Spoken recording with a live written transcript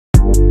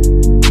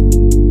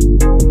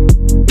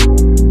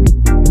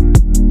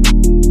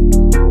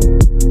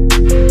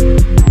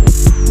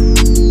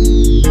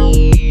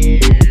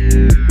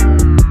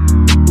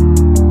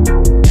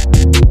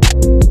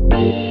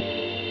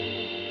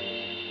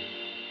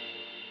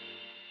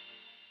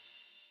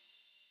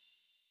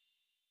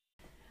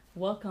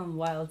Welcome,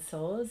 Wild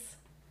Souls.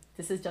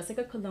 This is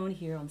Jessica Colon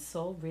here on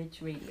Soul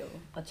Ridge Radio,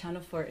 a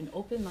channel for an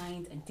open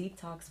mind and deep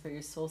talks for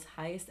your soul's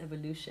highest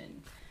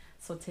evolution.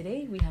 So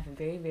today we have a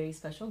very, very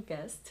special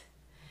guest.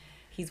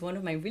 He's one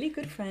of my really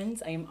good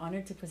friends. I am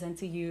honored to present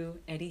to you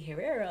Eddie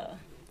Herrera.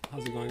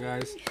 How's it going,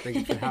 guys? Thank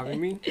you for having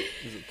me.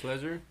 It's a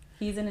pleasure.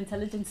 He's an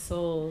intelligent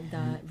soul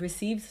that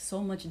receives so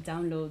much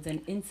downloads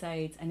and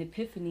insights and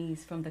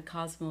epiphanies from the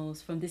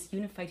cosmos, from this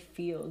unified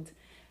field.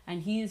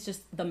 And he is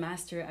just the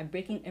master at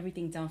breaking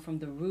everything down from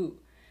the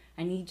root.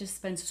 And he just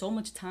spends so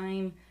much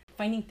time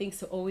finding things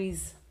to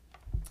always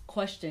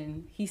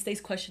question. He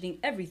stays questioning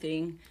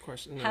everything,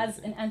 has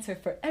an answer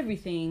for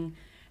everything.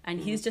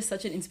 And he's just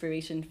such an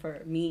inspiration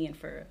for me and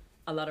for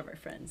a lot of our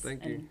friends.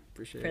 Thank you.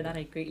 Appreciate it. For that,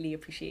 I greatly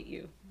appreciate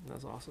you.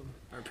 That's awesome.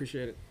 I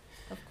appreciate it.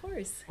 Of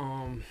course.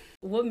 Um.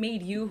 What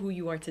made you who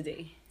you are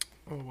today?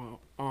 Oh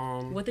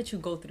wow. What did you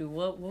go through?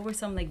 What were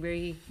some like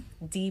very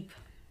deep,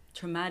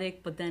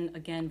 traumatic, but then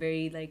again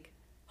very like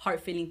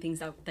heart-filling things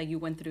that you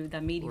went through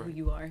that made you who Right.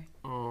 you are?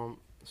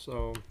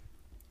 So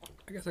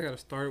I guess I gotta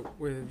start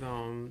with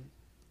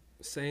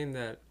saying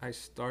that I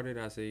started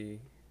as a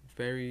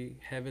very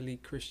heavily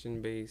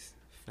Christian-based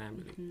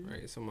family,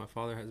 right? So my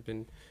father has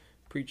been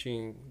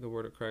preaching the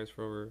word of Christ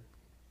for over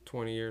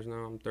 20 years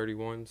now. I'm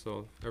 31,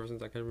 so ever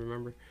since I can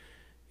remember,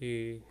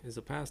 he is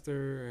a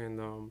pastor,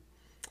 and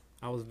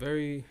I was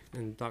very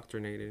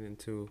indoctrinated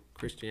into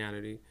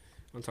Christianity.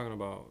 I'm talking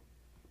about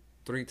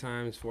 3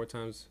 times, 4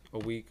 times a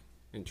week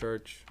in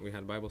church. We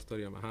had Bible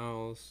study at my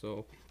house.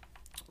 So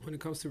when it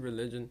comes to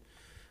religion,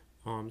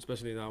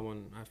 especially that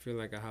one, I feel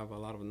like I have a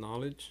lot of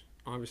knowledge.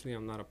 Obviously,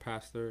 I'm not a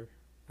pastor.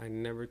 I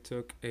never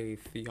took a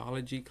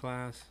theology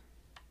class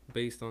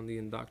based on the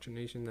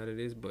indoctrination that it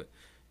is, but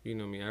you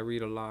know me, I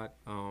read a lot.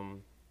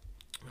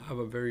 I have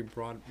a very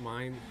broad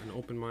mind, an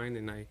open mind,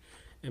 and I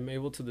am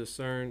able to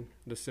discern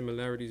the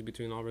similarities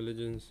between all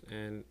religions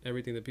and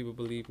everything that people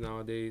believe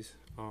nowadays.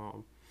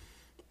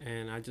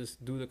 And I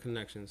just do the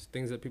connections,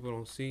 things that people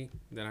don't see,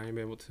 that I am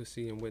able to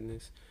see and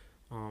witness.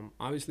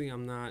 Obviously,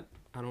 I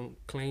don't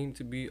claim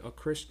to be a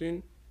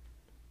Christian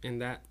in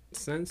that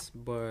sense,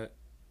 but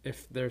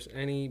if there's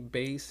any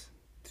base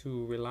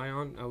to rely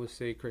on, I would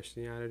say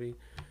Christianity,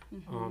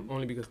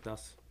 only because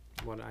that's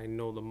what I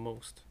know the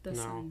most. The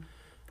Now, sun.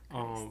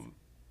 Christ.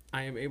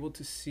 I am able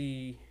to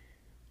see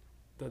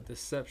the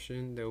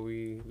deception that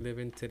we live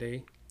in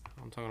today.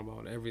 I'm talking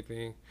about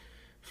everything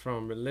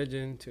from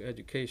religion to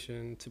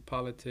education to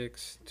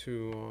politics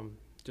to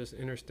just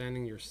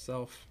understanding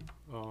yourself.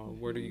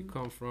 Where do you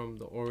come from?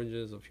 The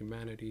origins of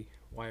humanity.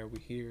 Why are we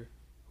here?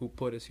 Who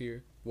put us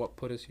here? What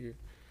put us here?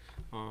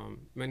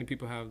 Many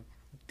people have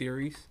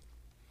theories,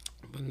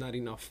 but not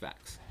enough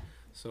facts.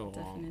 So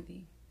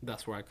Definitely.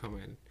 that's where I come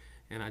in,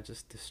 and I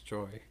just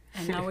destroy.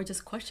 And now we're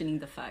just questioning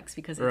the facts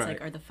because it's Right.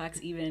 like, are the facts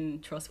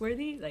even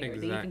trustworthy? Like, are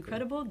they even Exactly.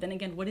 credible? Then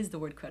again, what is the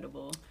word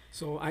credible?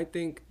 So I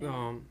think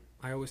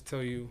I always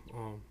tell you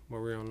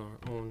when we're on our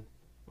own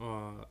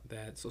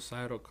that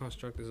societal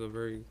construct is a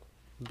very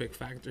big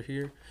factor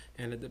here,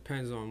 and it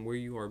depends on where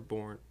you are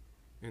born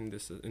in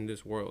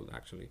this world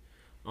actually.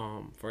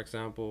 For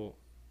example,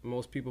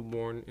 most people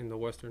born in the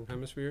Western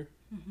Hemisphere,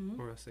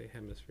 or I say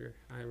hemisphere.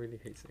 I really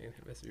hate saying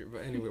hemisphere,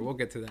 but anyway, we'll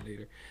get to that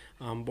later.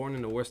 Born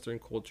in the Western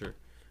culture,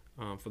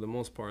 for the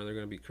most part, they're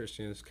gonna be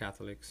Christians,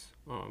 Catholics.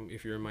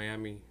 If you're in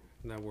Miami,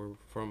 that we're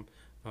from,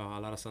 a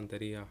lot of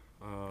Santeria,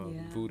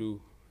 Yeah. Voodoo.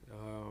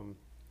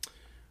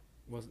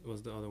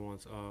 Was the other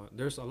ones?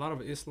 There's a lot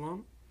of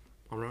Islam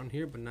around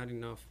here, but not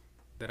enough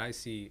that I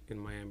see in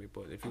Miami.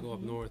 But if you go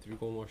up north, if you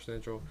go more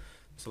central,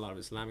 there's a lot of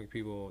Islamic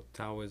people,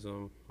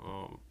 Taoism,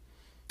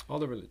 all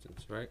the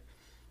religions, right?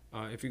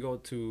 If you go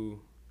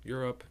to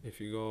Europe, if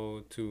you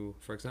go to,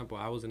 for example,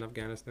 I was in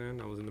Afghanistan.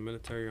 I was in the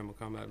military. I'm a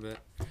combat vet.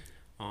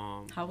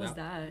 How was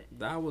that?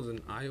 That was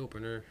an eye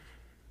opener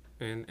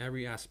in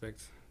every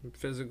aspect: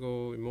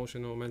 physical,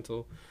 emotional,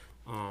 mental.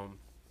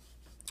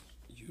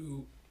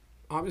 You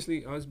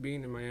obviously, us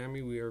being in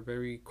Miami, we are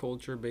very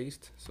culture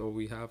based, so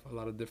we have a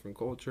lot of different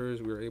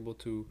cultures. We're able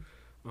to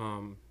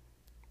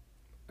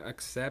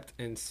accept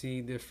and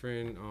see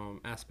different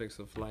aspects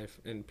of life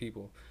and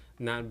people,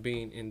 not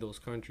being in those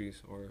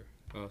countries or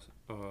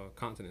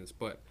continents,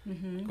 but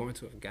going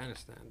to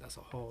Afghanistan, that's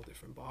a whole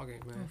different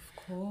ballgame, man. Of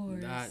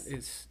course. That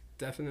is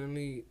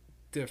definitely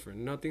different.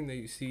 Nothing that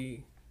you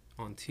see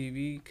on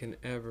TV can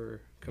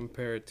ever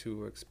compare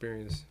to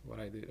experience what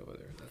I did over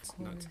there. That's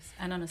nuts.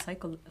 And on a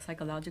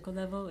psychological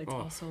level, it's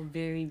Oh. also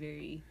very,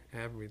 very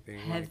Everything.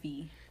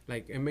 heavy.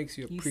 Like it makes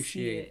you You see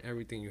appreciate it.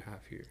 everything you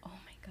have here. Oh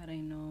my God, I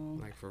know.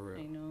 Like for real.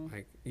 I know.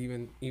 Like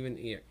even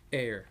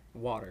air,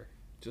 water.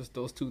 Just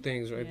those two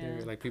things right there.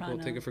 Yeah, Like people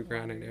prana, take it for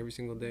granted water. every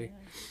single day.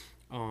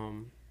 Yeah.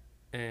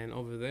 And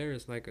over there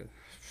it's like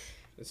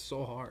it's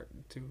so hard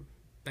to,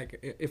 like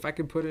if I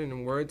could put it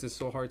in words, it's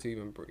so hard to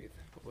even breathe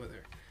over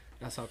there.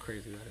 That's how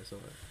crazy that is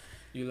over there.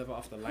 You live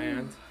off the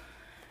land.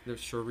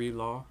 There's Sharia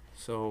law,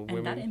 so And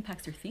women. that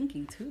impacts your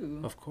thinking too.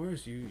 Of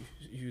course,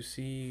 you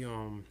see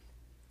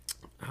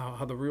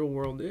how the real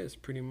world is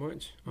pretty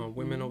much.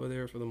 Women over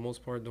there for the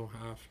most part don't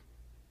have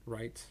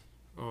rights.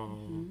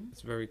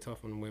 It's very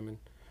tough on women.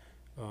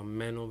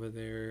 Men over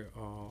there,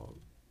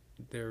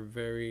 they're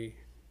very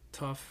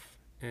tough.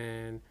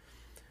 And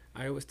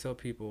I always tell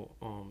people,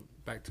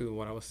 back to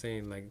what I was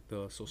saying, like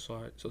the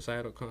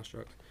societal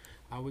construct.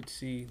 I would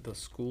see the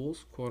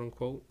schools, quote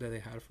unquote, that they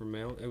had for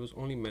male. It was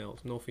only males,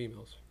 no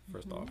females.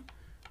 First off,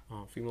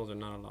 females are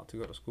not allowed to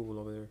go to school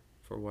over there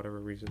for whatever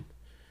reason.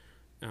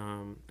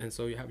 And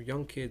so you have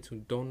young kids who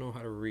don't know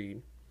how to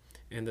read,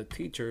 and the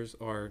teachers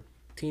are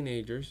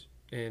teenagers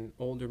and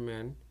older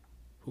men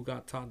who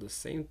got taught the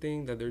same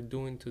thing that they're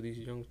doing to these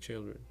young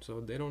children. So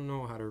they don't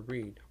know how to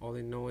read. All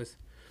they know is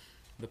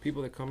the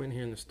people that come in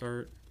here and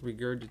start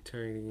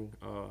regurgitating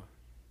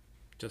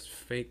just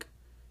fake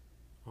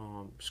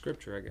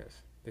scripture, I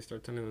guess. They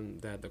start telling them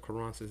that the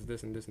Quran says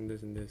this and this and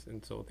this and this.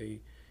 And so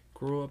they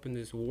grow up in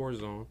this war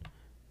zone.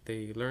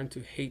 They learn to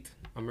hate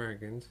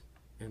Americans,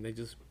 and they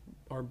just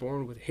are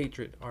born with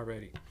hatred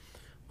already.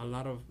 A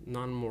lot of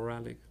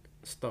non-moralic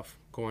stuff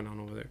going on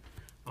over there.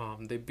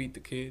 They beat the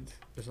kids.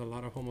 There's a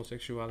lot of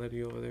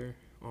homosexuality over there.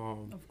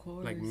 Of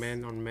course. Like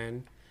men on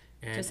men.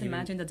 And just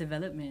imagine the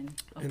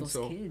development of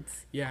those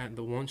kids. Yeah,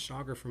 the one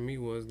shocker for me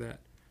was that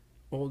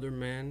older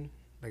men,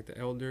 like the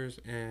elders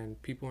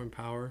and people in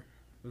power,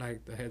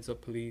 like the heads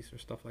of police or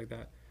stuff like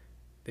that,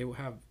 they will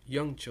have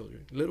young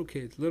children, little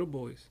kids, little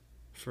boys,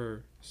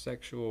 for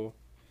sexual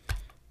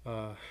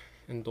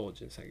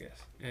indulgence, I guess.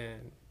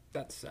 And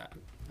that's sad.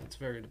 That's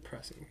very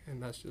depressing.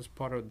 And that's just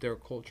part of their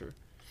culture.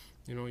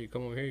 You know, you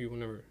come over here, you will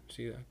never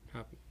see that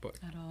happen. But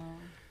at all.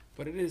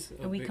 But it is.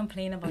 And we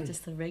complain about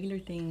just the regular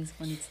things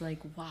when it's like,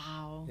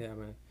 wow. Yeah,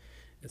 man.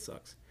 It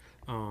sucks.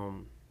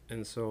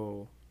 And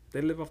so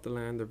they live off the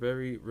land. They're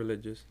very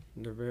religious.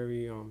 They're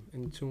very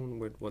in tune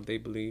with what they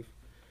believe.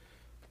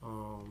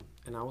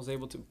 And I was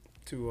able to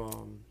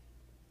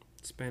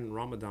spend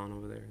Ramadan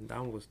over there. And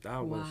that was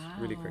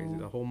really crazy.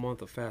 The whole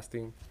month of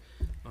fasting.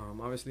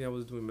 Obviously, I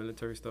was doing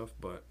military stuff,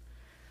 but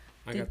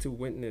I got to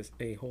witness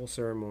a whole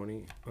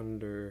ceremony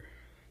under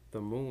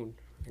the moon,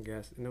 I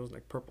guess. And it was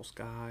like purple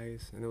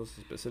skies. And it was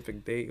a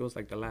specific day. It was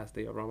like the last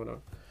day of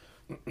Ramadan.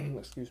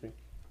 Excuse me.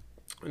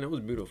 And it was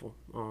beautiful.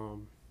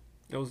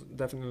 It was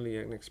definitely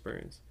an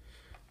experience.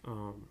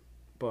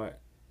 But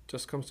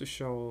just comes to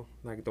show,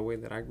 like, the way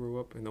that I grew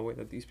up and the way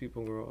that these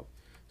people grew up.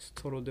 It's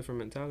total different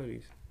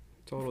mentalities.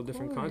 Total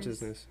different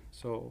consciousness.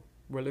 So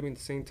we're living the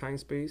same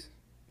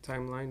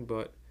timeline,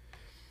 but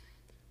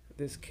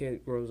this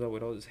kid grows up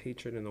with all this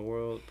hatred in the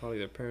world. Probably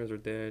their parents are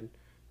dead.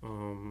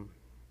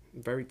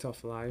 Very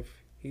tough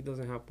life. He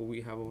doesn't have what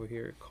we have over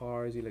here: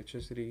 cars,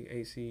 electricity,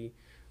 AC,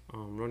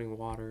 running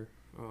water,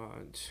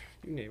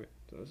 you name it.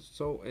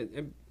 So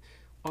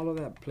all of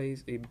that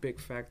plays a big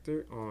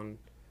factor on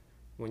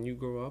when you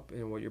grow up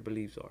and what your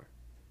beliefs are.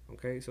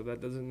 Okay, so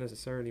that doesn't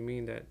necessarily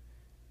mean that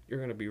you're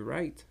gonna be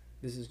right.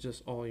 This is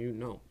just all you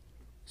know.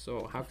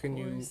 So how can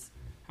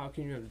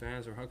you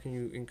advance, or how can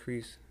you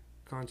increase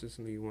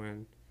consciously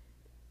when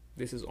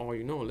this is all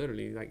you know?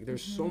 Literally, like,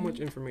 there's so much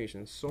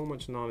information, so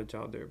much knowledge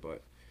out there,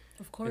 but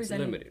of course, it's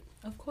limited.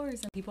 Of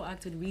course, and people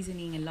act with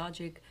reasoning and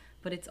logic,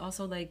 but it's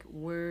also like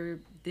we're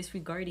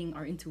disregarding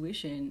our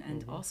intuition.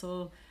 And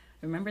also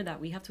remember that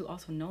we have to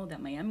also know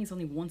that Miami is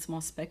only one small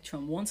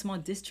spectrum, one small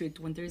district,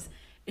 when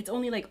it's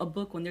only like a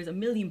book when there's a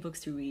million books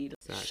to read,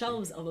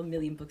 shelves of a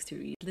million books to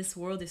read. This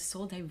world is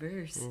so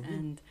diverse,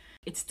 and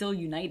it's still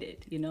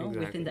united,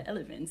 within the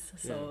elements.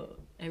 So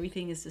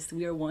everything is just,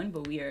 we are one,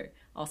 but we are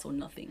also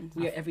nothing.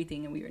 We are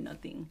everything and we are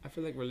nothing. I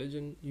feel like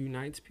religion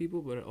unites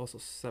people, but it also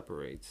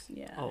separates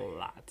a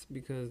lot,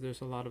 because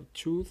there's a lot of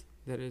truth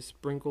that is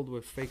sprinkled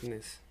with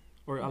fakeness,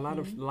 or a lot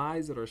of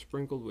lies that are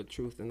sprinkled with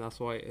truth, and that's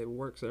why it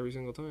works every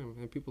single time.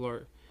 And people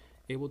are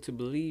able to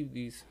believe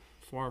these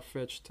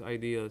far-fetched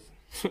ideas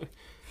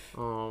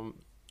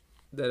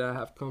that I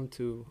have come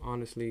to,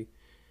 honestly,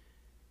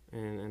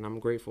 and I'm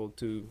grateful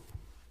to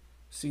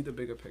see the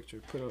bigger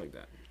picture, put it like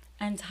that.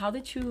 And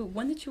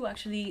when did you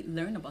actually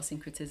learn about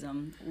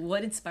syncretism?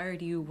 What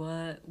inspired you?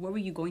 What were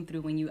you going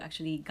through when you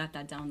actually got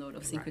that download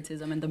of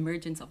syncretism and the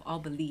mergence of all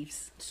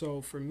beliefs?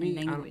 So for me,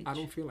 I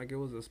don't feel like it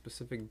was a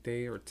specific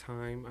day or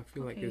time. I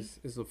feel like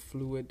it's a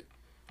fluid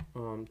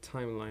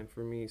timeline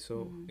for me.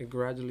 So it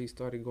gradually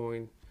started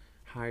going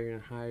higher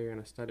and higher, and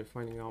I started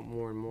finding out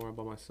more and more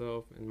about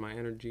myself and my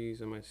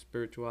energies and my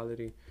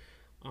spirituality.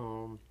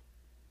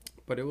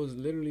 But it was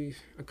literally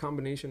a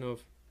combination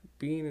of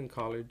being in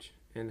college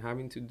and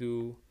having to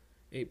do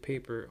a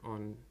paper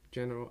on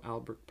General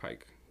Albert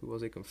Pike, who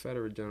was a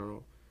Confederate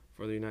general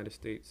for the United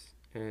States.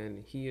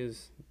 And he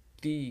is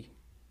the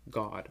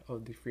god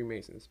of the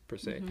Freemasons, per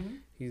se.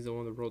 He's the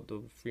one that wrote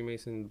the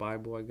Freemason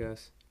Bible, I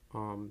guess.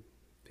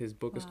 His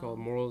book is called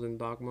Morals and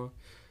Dogma,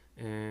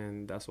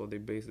 and that's what they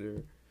base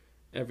their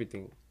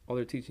everything, all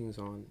their teachings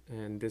on.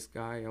 And this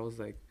guy, I was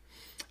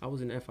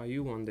in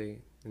FIU one day,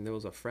 and there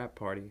was a frat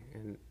party,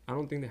 and I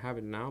don't think they have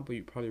it now, but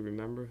you probably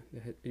remember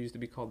it used to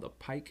be called the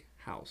Pike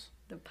House.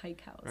 The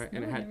Pike House, right?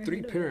 And it had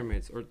 3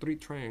 pyramids or 3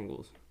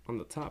 triangles on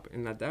the top.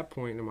 And at that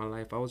point in my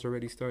life, I was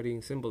already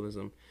studying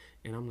symbolism,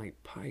 and I'm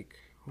like, Pike,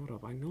 hold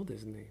up, I know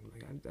this name.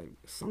 Like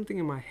something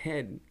in my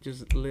head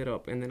just lit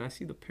up, and then I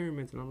see the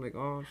pyramids, and I'm like,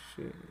 oh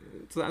shit.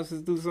 So I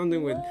just do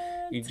something with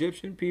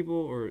Egyptian people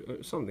or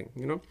something,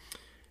 you know.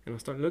 And I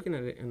start looking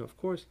at it, and of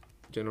course,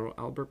 General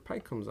Albert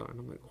Pike comes on.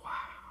 I'm like, wow.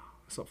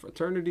 So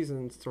fraternities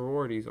and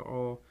sororities are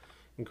all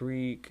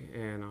Greek,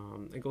 and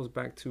it goes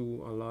back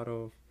to a lot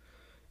of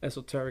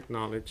esoteric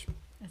knowledge,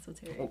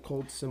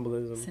 occult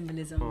symbolism.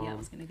 Yeah, I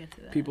was gonna get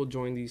to that. People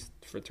join these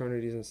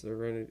fraternities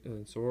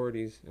and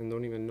sororities and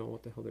don't even know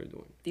what the hell they're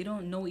doing. They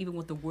don't know even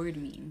what the word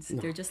means.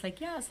 No. They're just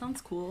like, yeah,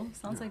 sounds cool.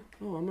 Sounds like,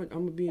 oh, I'm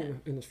gonna be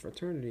in this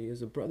fraternity.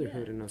 It's a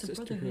brotherhood and a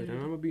sisterhood, and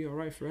I'm gonna be all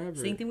right forever.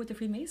 Same thing with the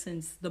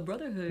Freemasons, the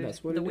brotherhood.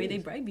 That's what the way they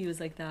bribe you is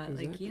like that.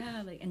 Exactly. Like,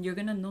 yeah, like, and you're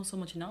gonna know so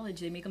much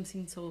knowledge. They make them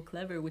seem so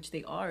clever, which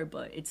they are,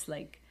 but it's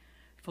like,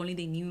 if only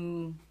they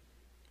knew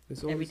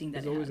everything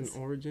that it has. There's always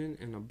an origin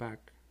and a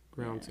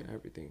background to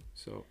everything.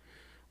 So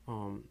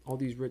all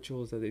these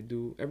rituals that they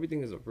do,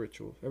 everything is a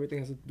ritual. Everything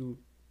has to do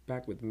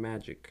back with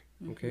magic,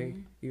 okay?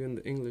 Even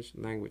the English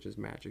language is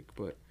magic,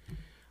 but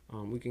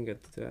we can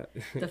get to that.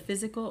 The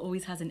physical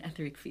always has an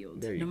etheric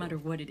field, no matter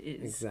what it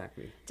is.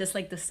 Exactly. Just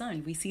like the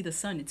sun. We see the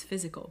sun, it's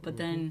physical, but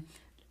then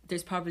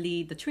there's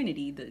probably the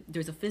Trinity.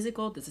 There's a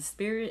physical, there's a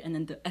spirit, and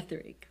then the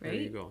etheric, right?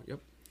 There you go, yep.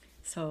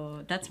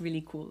 So that's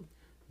really cool.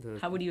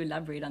 How would you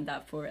elaborate on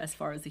that for as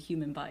far as the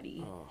human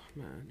body? Oh,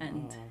 man.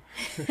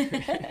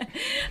 And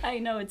I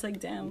know, it's like,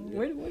 damn,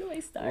 where do I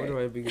start? Where do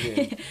I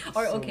begin?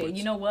 Or, so okay, much.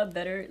 You know what?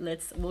 Better,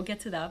 we'll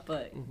get to that,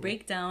 but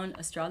break down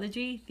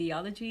astrology,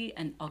 theology,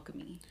 and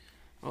alchemy.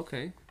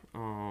 Okay.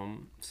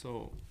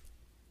 So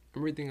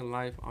everything in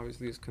life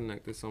obviously is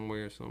connected some way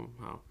or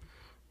somehow.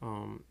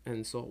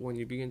 And so when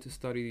you begin to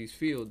study these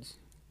fields,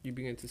 you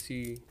begin to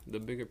see the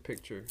bigger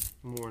picture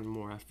more and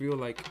more. I feel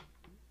like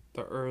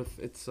the earth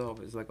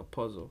itself is like a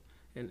puzzle,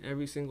 and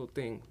every single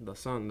thing, the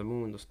sun, the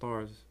moon, the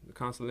stars, the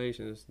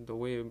constellations, the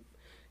way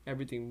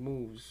everything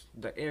moves,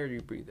 the air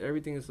you breathe,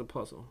 everything is a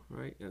puzzle,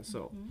 right? And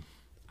so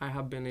I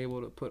have been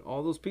able to put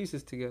all those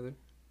pieces together,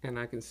 and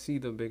I can see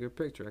the bigger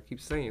picture. I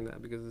keep saying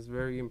that because it's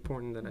very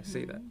important that I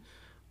say that.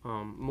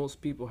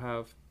 Most people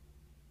have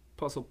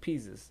puzzle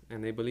pieces,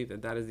 and they believe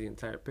that that is the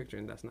entire picture,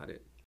 and that's not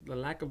it. The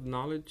lack of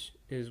knowledge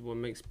is what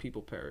makes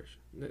people perish.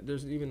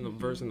 There's even a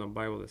verse in the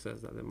Bible that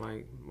says that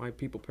my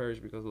people perish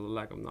because of the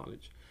lack of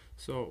knowledge.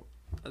 So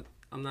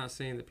I'm not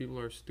saying that people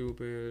are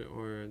stupid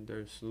or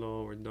they're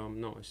slow or dumb.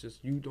 No, it's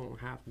just you don't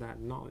have that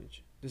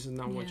knowledge. This is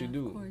not what you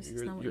do.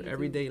 Your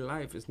everyday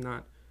life is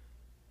not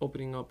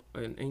opening up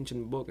an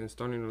ancient book and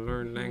starting to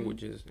learn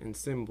languages and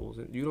symbols.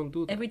 And you don't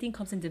do that. Everything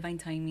comes in divine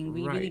timing.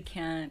 We really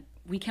can't.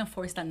 We can't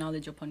force that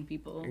knowledge upon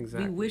people.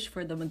 Exactly. We wish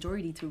for the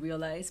majority to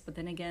realize, but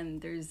then again,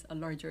 there's a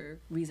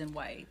larger reason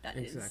why that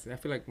is. Exactly. I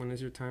feel like when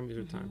it's your time, it's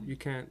your time. You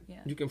can't.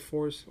 You can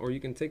force, or you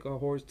can take a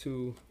horse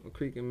to a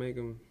creek and make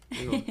him,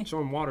 show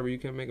him water, but you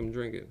can't make him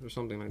drink it or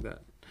something like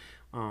that.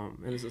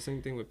 And it's the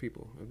same thing with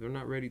people. If they're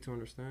not ready to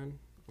understand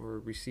or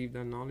receive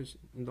that knowledge,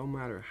 no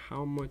matter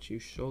how much you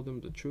show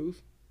them the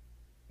truth,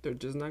 they're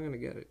just not gonna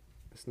get it.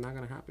 It's not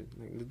gonna happen.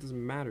 Like, it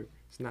doesn't matter.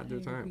 It's not their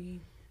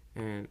time.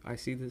 And I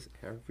see this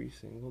every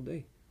single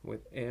day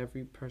with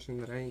every person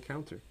that I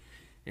encounter.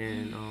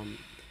 And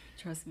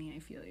trust me, I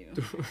feel you.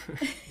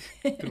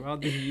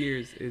 Throughout the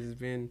years, it's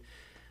been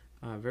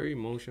very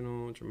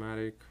emotional,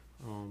 dramatic,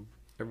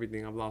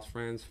 everything. I've lost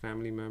friends,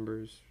 family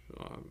members.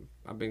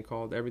 I've been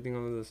called everything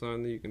under the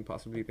sun that you can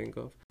possibly think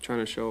of. Trying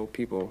to show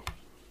people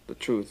the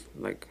truth,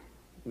 like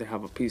they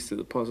have a piece to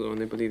the puzzle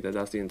and they believe that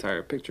that's the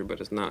entire picture, but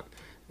it's not.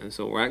 And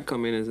so where I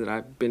come in is that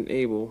I've been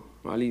able,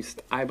 or at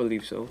least I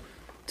believe so,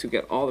 to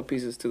get all the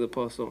pieces to the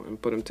puzzle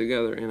and put them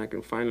together, and I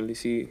can finally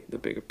see the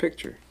bigger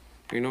picture.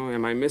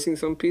 Am I missing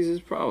some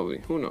pieces? Probably.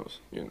 Who knows?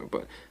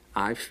 But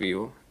I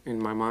feel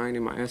in my mind,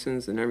 in my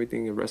essence, and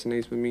everything, it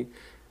resonates with me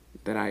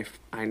that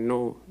I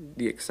know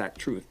the exact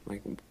truth.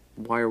 Like,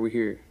 why are we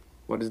here?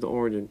 What is the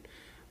origin?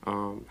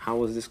 How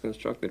was this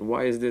constructed?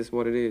 Why is this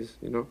what it is?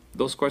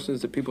 Those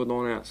questions that people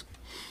don't ask.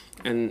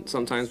 And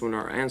sometimes when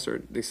they're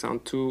answered, they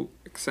sound too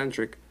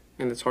eccentric,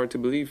 and it's hard to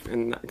believe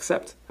and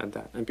accept at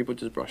that, and people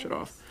just brush it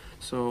off.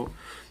 So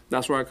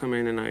that's where I come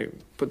in and I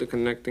put the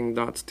connecting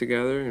dots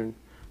together, and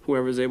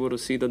whoever's able to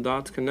see the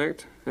dots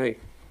connect, hey,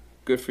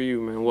 good for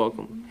you, man.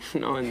 Welcome.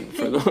 And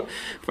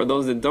for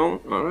those that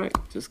don't, all right,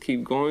 just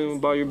keep going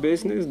about your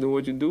business, do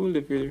what you do,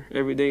 live your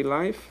everyday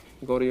life,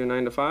 go to your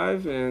 9 to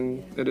 5,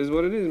 and it is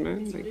what it is,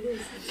 man. Like,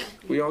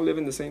 we all live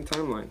in the same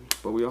timeline,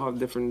 but we all have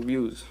different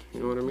views.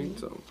 You know what I mean?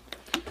 So.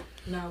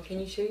 Now, can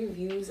you share your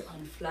views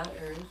on flat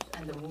Earth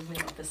and the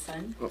movement of the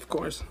sun? Of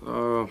course.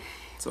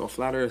 So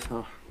flat Earth,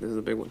 this is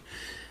a big one.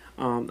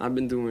 I've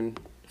been doing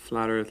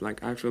flat Earth,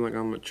 like I feel like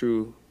I'm a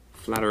true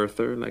flat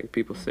earther, like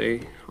people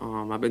say.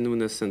 I've been doing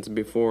this since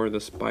before the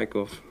spike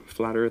of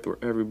flat Earth, where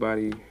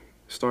everybody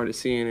started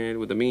seeing it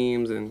with the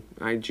memes and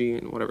IG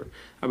and whatever.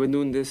 I've been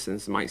doing this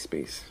since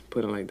MySpace,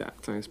 put it like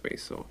that,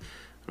 MySpace. So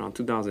around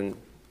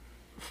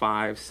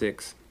 2005,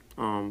 6.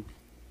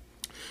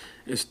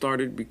 It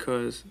started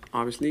because,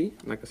 obviously,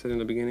 like I said in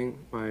the beginning,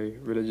 my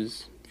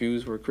religious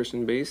views were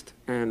Christian-based,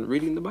 and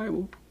reading the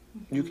Bible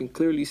you can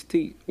clearly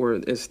see where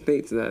it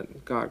states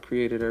that God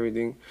created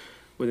everything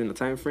within a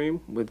time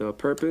frame with a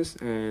purpose,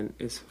 and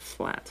it's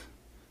flat.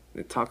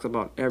 It talks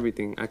about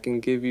everything. I can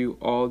give you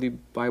all the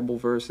Bible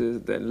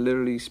verses that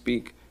literally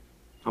speak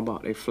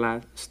about a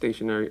flat,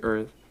 stationary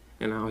earth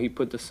and how he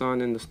put the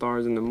sun and the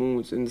stars and the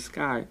moons in the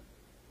sky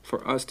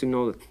for us to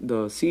know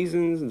the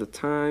seasons, the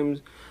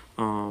times.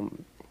 What's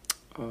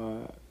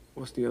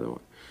the other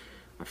one?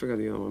 I forgot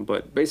the other one.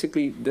 But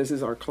basically, this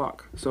is our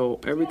clock. So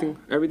everything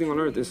on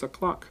earth is a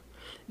clock.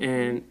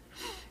 And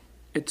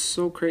it's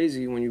so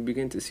crazy when you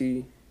begin to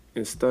see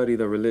and study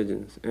the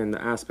religions and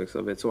the aspects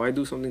of it. So I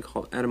do something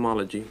called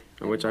etymology,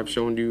 which I've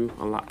shown you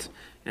a lot.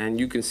 And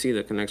you can see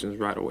the connections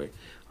right away.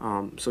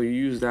 So you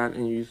use that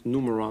and you use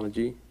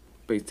numerology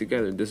based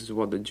together. This is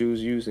what the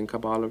Jews use in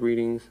Kabbalah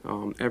readings.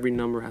 Every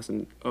number has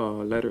a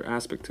letter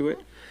aspect to it.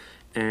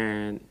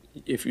 And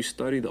if you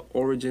study the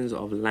origins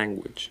of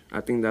language,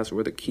 I think that's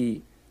where the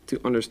key to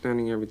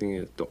understanding everything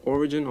is. The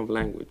origin of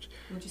language.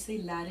 Would you say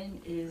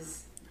Latin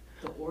is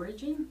the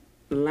origin?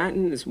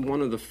 Latin is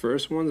one of the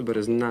first ones, but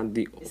it's not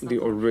the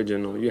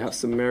original. You have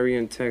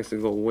Sumerian texts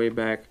that go way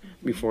back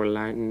before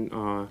Latin.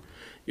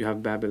 You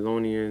have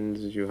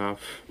Babylonians. You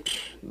have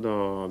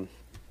the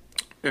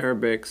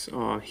Arabics,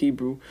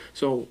 Hebrew.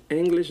 So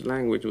English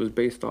language was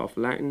based off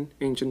Latin,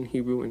 ancient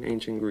Hebrew, and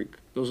ancient Greek.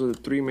 Those are the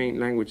three main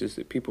languages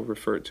that people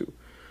refer to.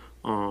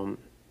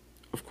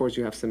 Of course,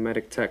 you have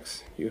Semitic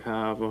texts. You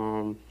have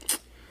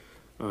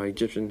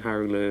Egyptian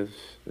hieroglyphs.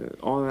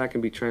 All of that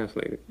can be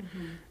translated.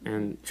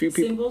 And few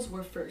people. Symbols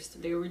were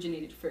first. They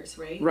originated first,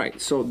 right?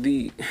 Right. So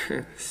the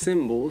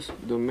symbols,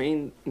 the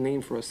main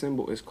name for a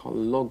symbol is called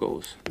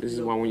logos. This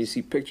is why when you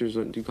see pictures,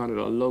 you call it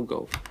a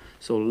logo.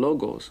 So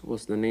logos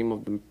was the name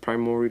of the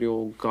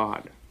primordial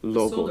god.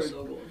 Logos.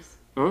 Solar logos.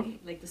 Huh? Right?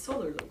 Like the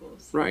solar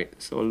logos. Right.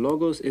 So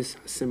logos is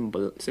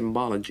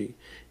symbology.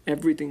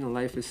 Everything in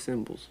life is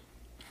symbols.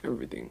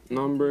 Everything.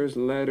 Numbers,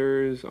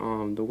 letters,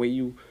 the way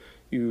you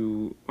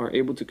are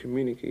able to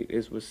communicate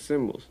is with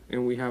symbols.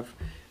 And we have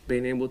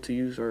been able to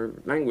use our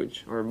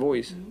language, our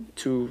voice,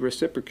 to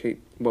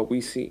reciprocate what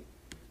we see.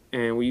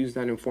 And we use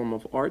that in form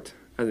of art,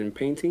 as in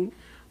painting.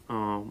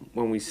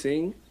 When we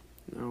sing,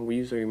 we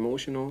use our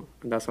emotional.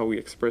 That's how we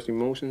express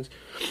emotions.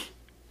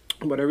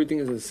 But everything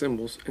is in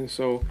symbols. And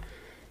so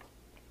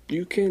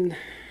you can,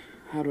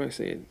 how do I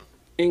say it?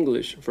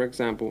 English, for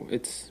example,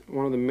 it's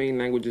one of the main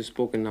languages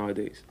spoken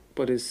nowadays.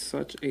 But it's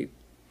such a,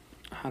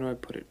 how do I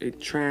put it? A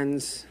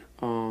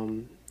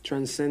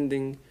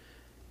transcending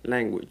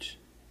language.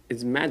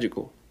 It's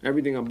magical.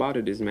 Everything about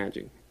it is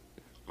magic.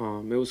 It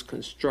was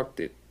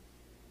constructed.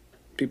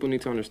 People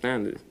need to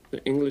understand this.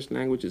 The English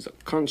language is a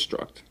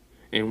construct.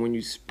 And when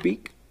you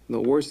speak,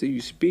 the words that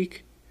you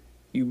speak,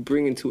 you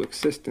bring into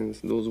existence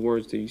those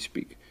words that you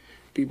speak.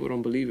 People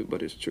don't believe it,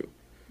 but it's true.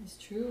 It's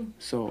true.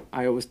 So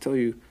I always tell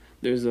you,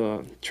 there's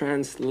a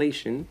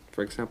translation,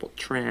 for example,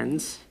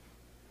 trans.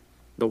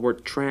 The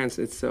word trans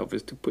itself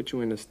is to put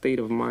you in a state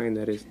of mind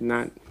that is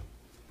not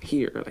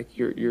here, like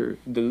you're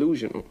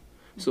delusional.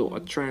 So a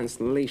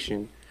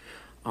translation,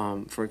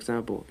 for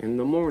example, in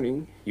the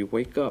morning you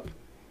wake up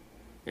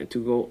and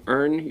to go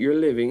earn your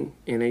living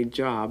in a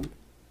job,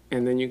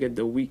 and then you get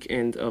the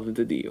weekend of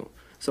the deal.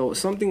 So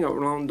something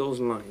around those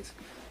lines.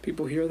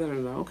 People hear that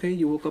and they're like, okay,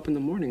 you woke up in the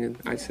morning, and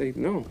I say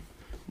no.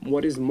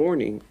 What is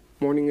morning?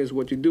 Morning is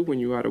what you do when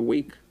you're at a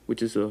wake,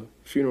 which is a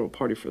funeral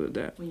party for the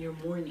dead. When you're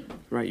mourning.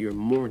 Right, you're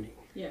mourning.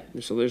 Yeah.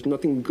 So there's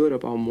nothing good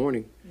about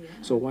morning. Yeah.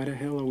 So why the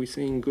hell are we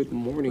saying good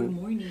morning?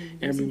 Good morning.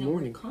 Every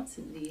morning.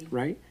 Constantly.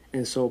 Right?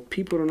 And so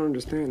people don't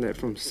understand that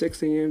from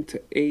 6 a.m. to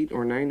 8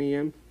 or 9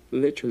 a.m.,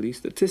 literally,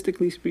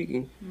 statistically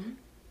speaking,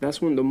 that's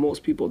when the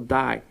most people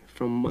die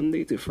from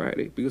Monday to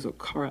Friday because of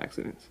car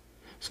accidents.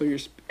 So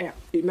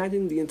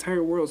imagine the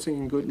entire world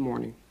saying good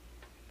morning.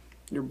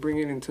 You're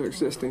bringing into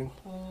existence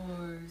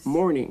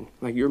morning,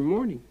 like you're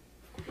mourning.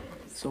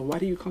 So why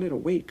do you call it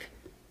awake?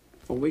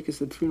 Awake is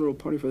the funeral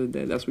party for the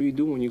dead. That's what you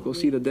do when you go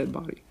see the dead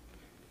body,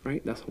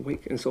 right? That's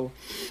awake. And so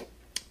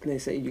they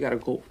say you gotta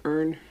go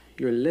earn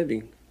your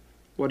living.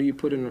 What do you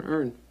put in an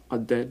urn? A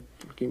dead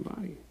fucking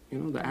body. You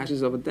know, the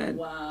ashes of a dead.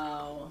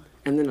 Wow.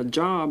 And then a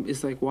job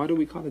is like, why do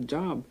we call it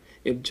job?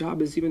 If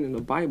job is even in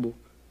the Bible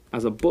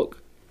as a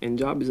book, and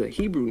job is a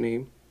Hebrew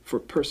name for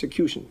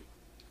persecution.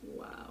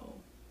 Wow.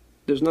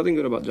 There's nothing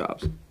good about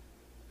jobs.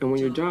 And when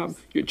your job,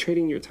 you're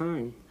trading your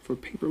time for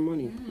paper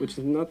money, which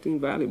is nothing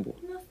valuable.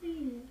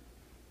 Nothing.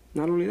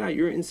 Not only that,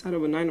 you're inside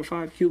of a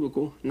 9-to-5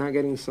 cubicle, not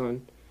getting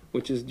sun,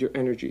 which is your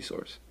energy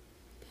source.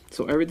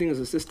 So everything is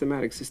a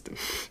systematic system.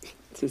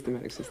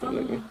 Systematic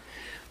system.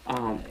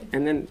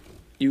 And then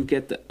you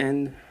get the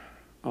end,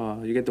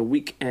 you get the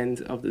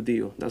weekend of the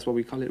deal. That's why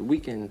we call it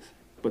weekends.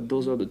 But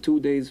those are the 2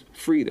 days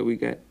free that we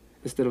get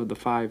instead of the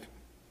 5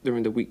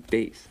 during the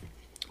weekdays.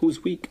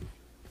 Who's weak?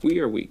 We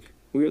are weak.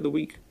 We are the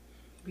weak.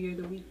 We are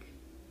the weak.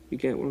 You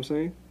get what I'm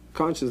saying?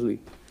 Consciously,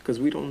 because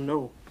we don't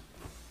know.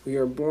 We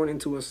are born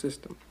into a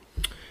system.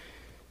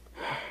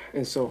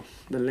 And so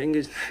the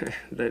language,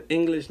 the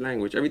English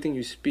language, everything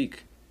you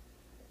speak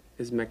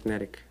is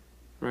magnetic,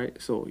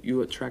 right? So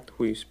you attract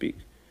who you speak,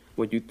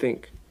 what you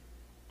think.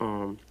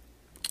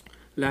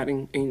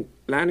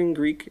 Latin,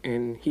 Greek,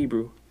 and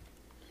Hebrew.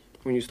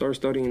 When you start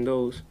studying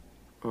those,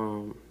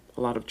 a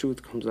lot of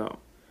truth comes out.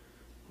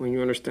 When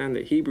you understand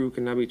that Hebrew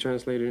cannot be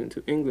translated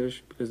into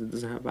English because it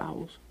doesn't have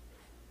vowels,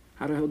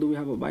 how the hell do we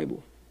have a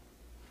Bible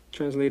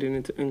translated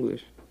into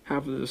English?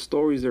 Half of the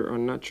stories there are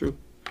not true,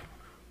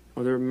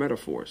 or they're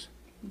metaphors,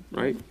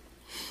 right?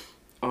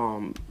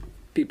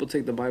 People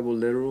take the Bible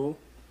literal.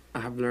 I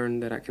have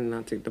learned that I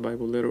cannot take the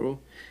Bible literal,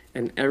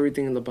 and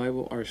everything in the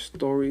Bible are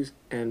stories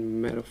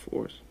and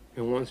metaphors.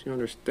 And once you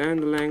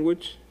understand the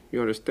language, you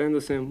understand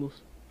the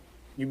symbols,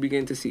 you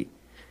begin to see.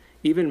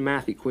 Even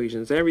math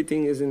equations,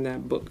 everything is in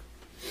that book.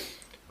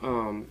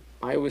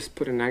 I always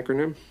put an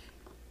acronym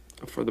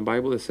for the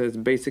Bible that says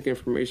basic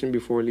information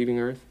before leaving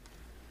Earth.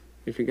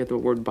 If you get the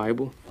word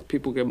Bible,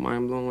 people get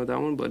mind blown with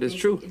that one, but it's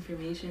true.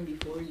 Information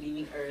before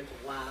leaving Earth.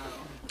 Wow.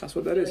 That's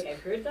what that is. Like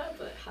I've heard that,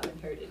 but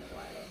haven't heard it in a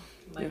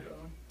while.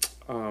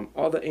 Yeah.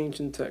 All the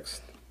ancient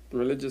texts,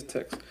 religious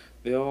texts,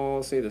 they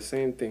all say the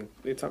same thing.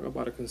 They talk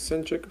about a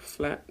concentric,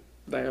 flat,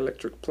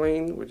 dielectric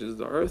plane, which is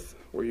the Earth,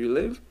 where you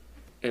live,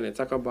 and they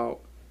talk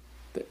about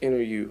the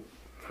inner you,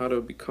 how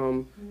to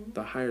become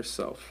the higher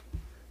self,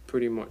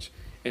 pretty much.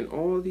 And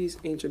all these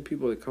ancient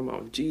people that come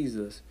out,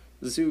 Jesus,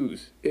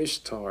 Zeus,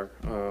 Ishtar,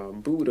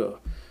 Buddha,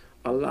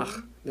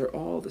 Allah, they're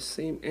all the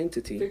same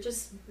entity. They're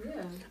just,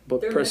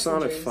 but they're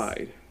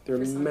personified. They're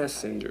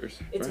messengers.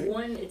 It's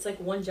right? It's like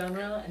one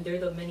genre, and they're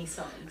the many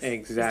songs.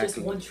 Exactly. It's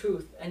just one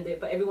truth,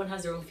 but everyone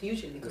has their own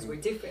fusion because we're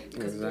different.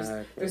 Because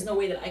there's no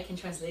way that I can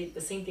translate the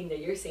same thing that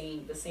you're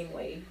saying the same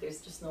way. There's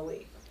just no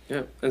way.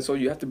 Yeah, and so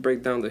you have to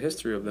break down the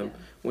history of them.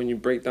 Yeah. When you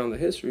break down the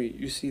history,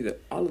 you see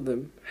that all of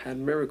them had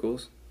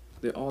miracles.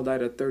 They all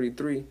died at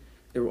 33.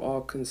 They were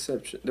all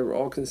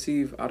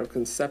conceived out of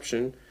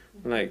conception.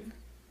 Like,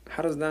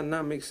 how does that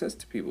not make sense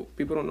to people?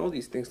 People don't know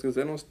these things because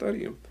they don't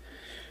study them.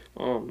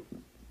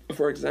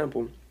 For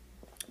example,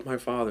 my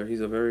father, he's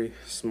a very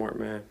smart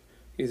man.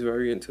 He's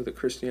very into the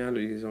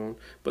Christianity zone,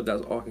 but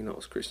that's all he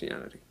knows,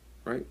 Christianity,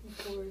 right?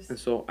 Of course. And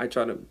so I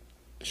try to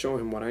show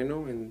him what I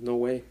know, and no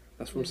way.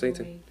 That's from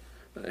Satan.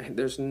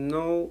 There's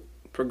no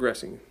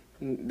progressing.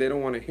 They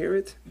don't want to hear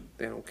it.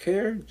 They don't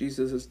care.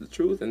 Jesus is the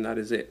truth, and that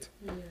is it.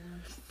 Yeah.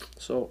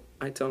 So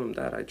I tell them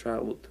that I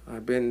traveled.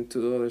 I've been to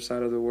the other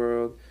side of the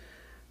world.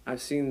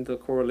 I've seen the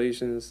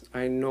correlations.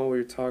 I know what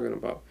you're talking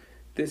about.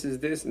 This is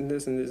this and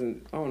this and this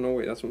and oh no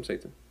wait, that's from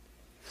Satan.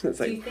 Do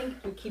you think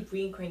you keep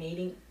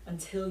reincarnating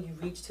until you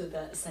reach to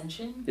the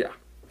ascension? Yeah,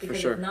 because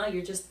for sure. If not,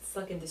 you're just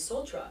stuck in the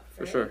soul trap. Right?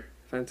 For sure.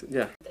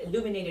 Yeah. The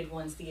illuminated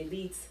ones, the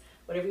elites,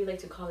 whatever you like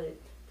to call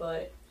it.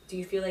 But do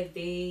you feel like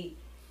they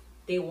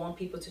want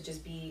people to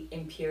just be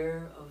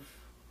impure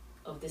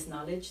of this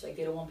knowledge? Like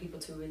they don't want people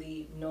to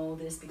really know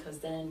this because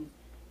then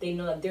they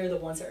know that they're the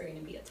ones that are going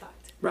to be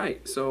attacked.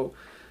 Right. So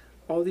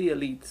all the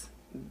elites,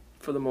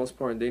 for the most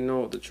part, they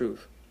know the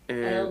truth.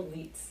 And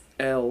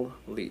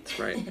elites,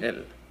 right?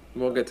 El.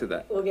 We'll get to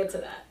that.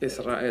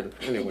 Israel.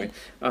 Anyway,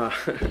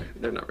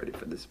 they're not ready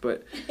for this,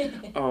 but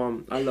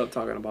I love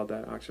talking about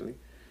that actually.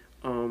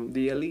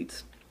 The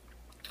elites,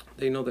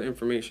 they know the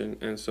information,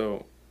 and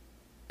so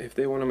if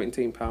they want to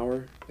maintain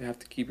power, they have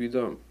to keep you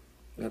dumb.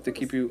 They have to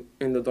keep you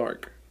in the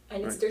dark.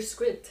 And it's their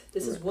script.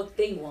 This is what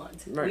they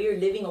want. Right. We are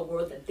living a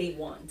world that they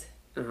want.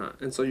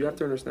 And so you have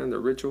to understand that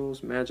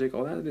rituals, magic,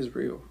 all that is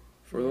real.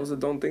 For those that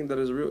don't think that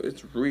is real,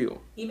 it's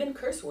real. Even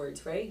curse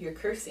words, right? You're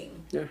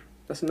cursing. Yeah,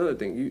 that's another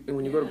thing.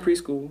 When you go to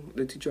preschool,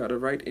 they teach you how to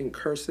write in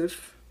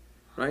cursive,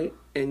 right?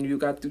 And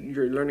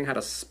you're learning how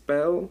to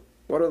spell.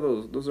 What are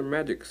those? Those are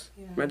magic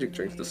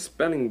tricks. The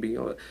spelling bee.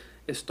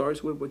 It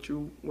starts with what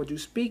you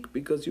speak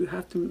because you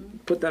have to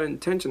put that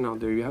intention out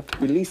there. You have to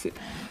release it.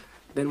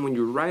 Then when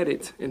you write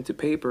it into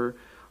paper,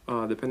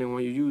 depending on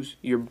what you use,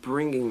 you're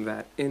bringing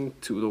that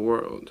into the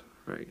world,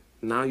 right?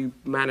 Now you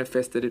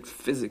manifested it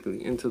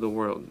physically into the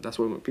world. That's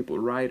why when people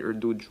write or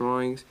do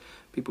drawings,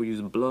 people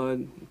use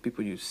blood,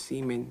 people use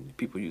semen,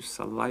 people use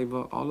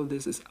saliva. All of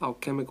this is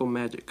alchemical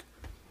magic,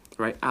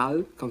 right?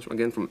 Al comes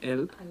from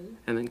el,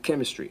 and then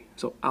chemistry.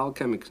 So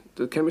alchemic,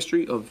 the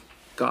chemistry of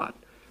God,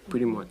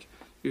 pretty much.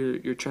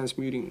 You're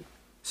transmuting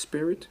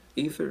spirit,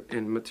 ether,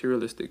 and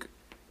materialistic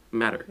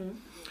matter,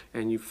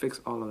 and you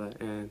fix all of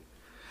that, and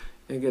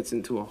it gets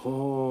into a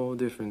whole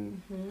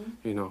different,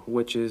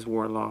 witches,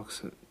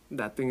 warlocks.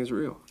 That thing is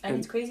real. And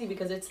it's crazy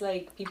because it's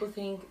like people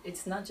think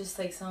it's not just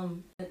like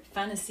some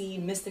fantasy,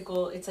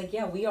 mystical. It's like,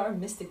 yeah, we are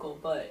mystical,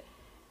 but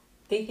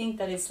they think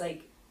that it's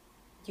like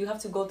you have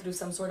to go through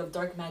some sort of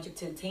dark magic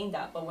to attain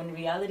that. But when in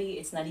reality,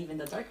 it's not even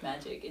the dark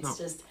magic. It's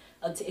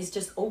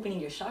just opening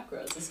your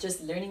chakras. It's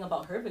just learning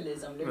about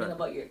herbalism, learning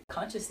about your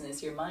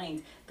consciousness, your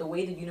mind, the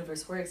way the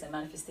universe works and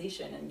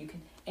manifestation. And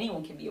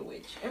anyone can be a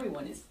witch.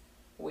 Everyone is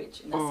a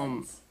witch in that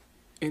sense.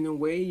 In a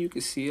way, you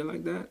could see it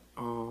like that.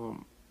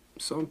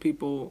 Some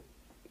people,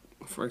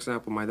 for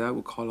example, my dad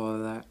would call all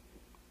of that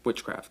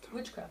witchcraft.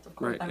 Witchcraft, of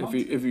course. Right.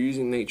 If you're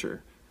using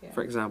nature,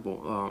 for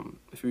example,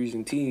 if you're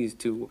using teas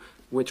to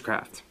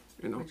witchcraft,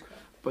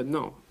 Witchcraft. But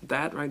no,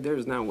 that right there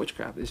is not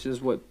witchcraft. It's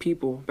just what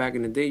people back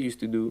in the day used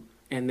to do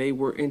and they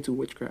were into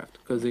witchcraft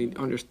because they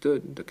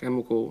understood the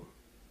chemical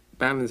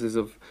balances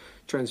of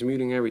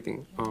transmuting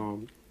everything.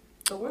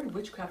 The word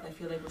witchcraft, I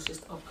feel like, was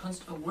just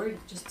a word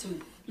just to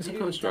It's a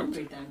literally construct.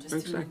 downgrade them. Just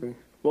Exactly.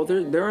 Well,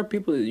 there are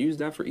people that use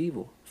that for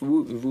evil.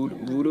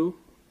 Voodoo.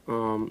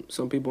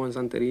 Some people in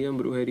Santeria and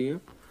Brujeria,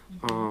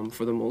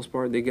 for the most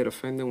part, they get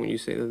offended when you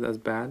say that that's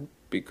bad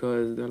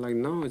because they're like,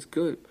 no, it's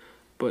good.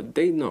 But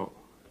they know.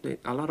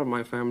 A lot of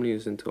my family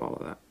is into all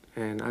of that.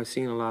 And I've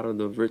seen a lot of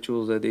the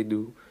rituals that they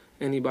do.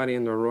 Anybody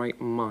in their right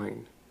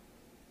mind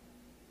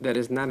that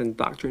is not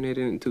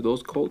indoctrinated into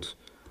those cults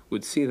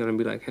would see that and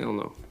be like, hell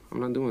no, I'm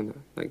not doing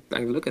that.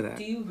 Like look at that.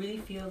 Do you really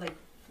feel like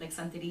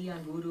Santeria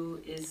and Voodoo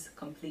is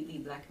completely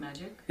black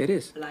magic? It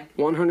is. Black.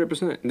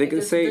 100%. They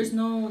can say. There's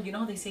no,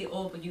 they say,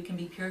 oh, but you can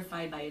be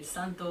purified by El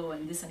Santo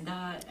and this and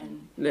that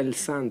and. El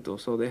Santo.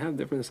 So they have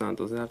different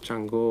santos. They have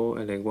Chango,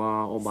 El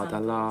Egua,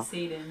 Obatala.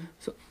 Satan.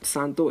 So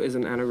Santo is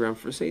an anagram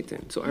for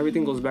Satan. So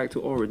everything goes back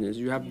to origins.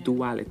 You have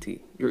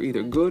duality. You're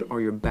either good or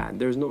you're bad.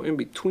 There's no in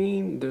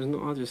between. There's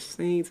no other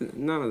saints.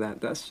 None of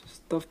that. That's just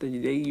stuff that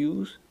they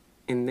use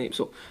in name.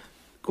 So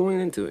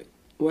going into it,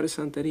 what is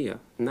Santeria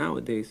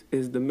nowadays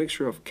is the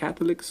mixture of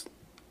Catholics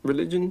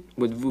religion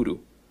with voodoo.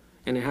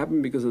 And it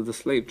happened because of the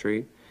slave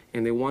trade,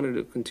 and they wanted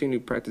to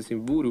continue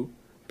practicing voodoo,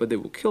 but they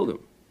would kill them.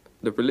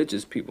 The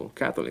religious people,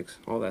 Catholics,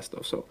 all that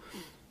stuff. So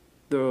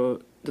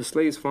the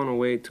slaves found a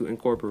way to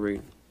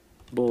incorporate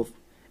both,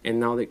 and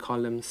now they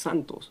call them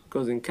santos.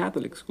 Because in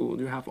Catholic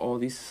school, you have all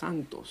these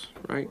santos,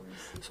 right?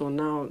 So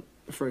now,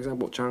 for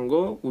example,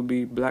 Chango would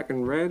be black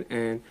and red,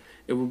 and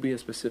it would be a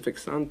specific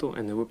santo,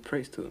 and they would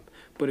praise to them.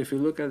 But if you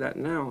look at that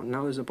now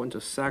there's a bunch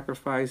of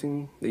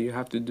sacrificing that you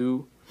have to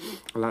do,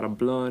 a lot of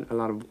blood, a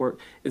lot of work.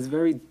 It's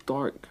very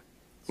dark.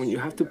 When you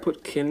have to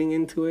put killing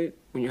into it,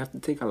 when you have to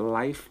take a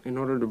life in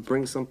order to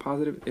bring some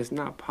positive, it's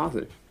not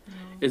positive. No.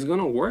 It's going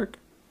to work.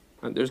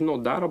 There's no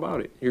doubt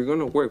about it. You're going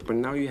to work, but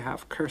now you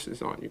have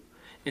curses on you.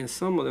 And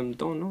some of them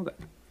don't know that.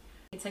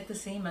 It's like the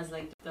same as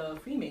like the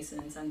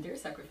Freemasons and their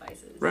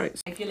sacrifices. Right.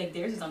 I feel like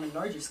theirs is on a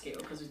larger scale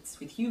because it's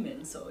with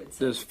humans, so it's...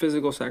 There's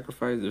physical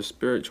sacrifice, there's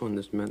spiritual, and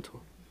there's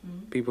mental.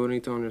 People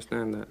need to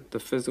understand that. The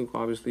physical,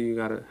 obviously, you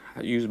got to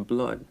use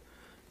blood.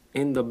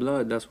 In the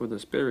blood, that's where the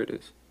spirit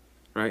is,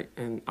 right?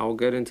 And I'll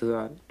get into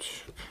that.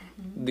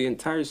 The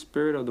entire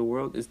spirit of the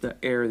world is the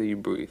air that you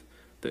breathe,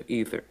 the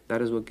ether.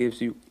 That is what gives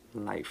you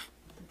life,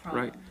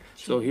 right?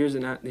 So here's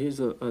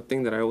a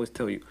thing that I always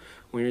tell you.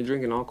 When you're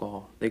drinking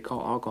alcohol, they call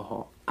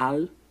alcohol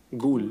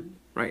al-gul,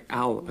 right?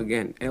 Al,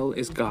 again, El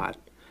is God.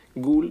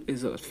 Gul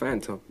is a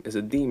phantom, is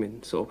a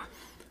demon. So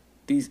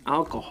these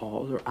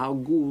alcohols or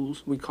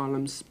al-guls, we call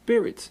them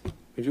spirits.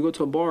 If you go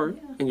to a bar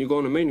and you go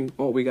on the menu,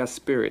 oh, we got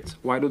spirits.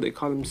 Why do they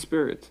call them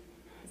spirits?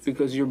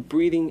 Because you're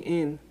breathing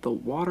in, the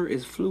water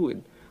is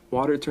fluid.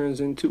 Water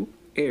turns into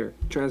air,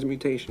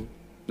 transmutation.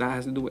 That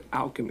has to do with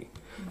alchemy.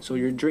 So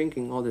you're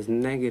drinking all this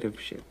negative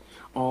shit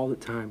all the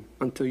time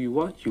until you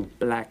what? You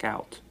black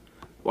out.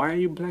 Why are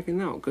you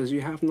blacking out? Because you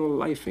have no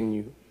life in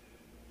you.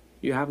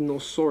 You have no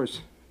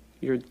source.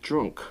 You're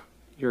drunk.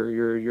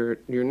 You're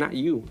not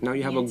you. Now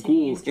you have a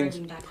ghoul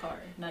in that car.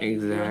 Exactly.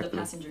 You're in the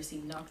passenger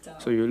seat, knocked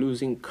out. So you're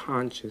losing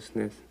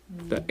consciousness.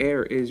 The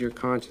air is your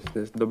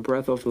consciousness. The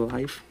breath of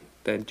life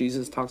that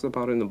Jesus talks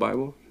about in the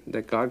Bible,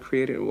 that God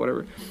created or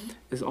whatever,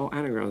 is all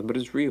anagrams, but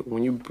it's real.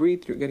 When you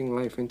breathe, you're getting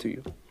life into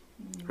you,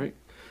 right?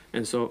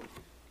 And so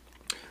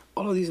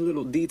all of these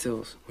little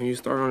details, when you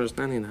start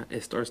understanding that,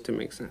 it starts to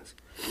make sense.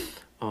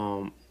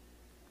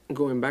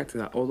 Going back to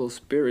that, all those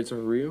spirits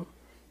are real,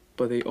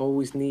 but they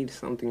always need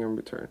something in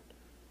return,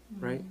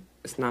 right?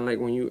 It's not like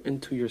when you're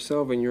into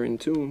yourself and you're in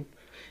tune,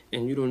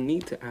 and you don't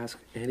need to ask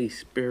any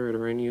spirit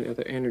or any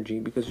other energy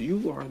because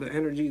you are the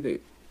energy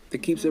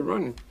that keeps it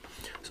running.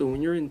 So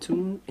when you're in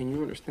tune and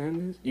you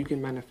understand this, you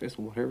can manifest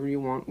whatever you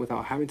want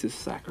without having to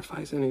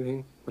sacrifice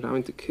anything, without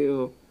having to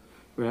kill,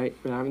 right?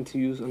 Without having to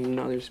use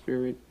another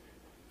spirit.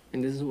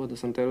 And this is what the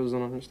Santeros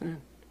don't understand.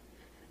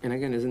 And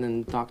again, it's an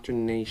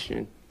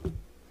indoctrination.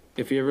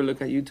 If you ever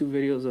look at YouTube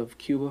videos of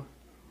Cuba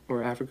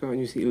or Africa and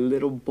you see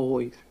little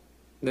boys,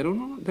 they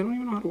don't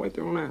even know how to wipe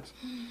their own ass.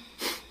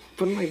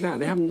 Put them like that.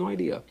 They have no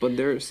idea. But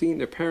they're seeing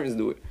their parents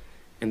do it.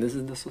 And this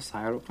is the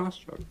societal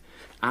construct.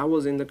 I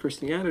was in the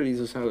Christianity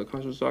societal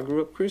construct, so I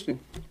grew up Christian.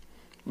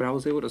 But I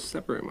was able to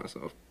separate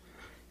myself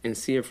and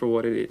see it for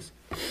what it is.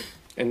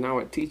 And now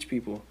I teach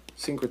people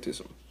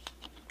syncretism.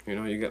 You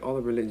know, you get all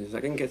the religions. I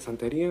can get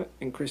Santeria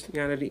and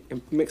Christianity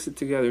and mix it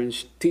together and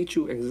teach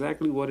you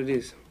exactly what it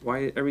is,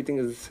 why everything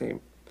is the same,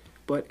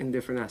 but in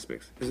different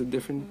aspects. It's a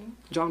different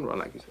genre,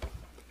 like you said.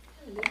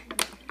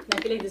 I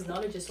feel like this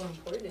knowledge is so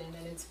important,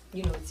 and it's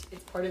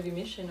it's part of your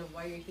mission of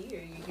why you're here.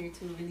 You're here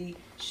to really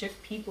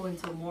shift people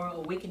into a more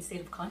awakened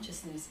state of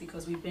consciousness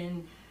because we've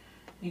been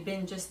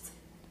just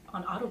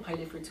on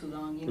autopilot for too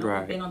long. Right.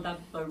 We've been on that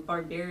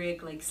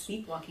barbaric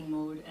sleepwalking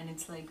mode, and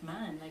it's like,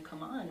 man,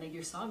 come on,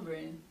 you're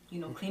sovereign.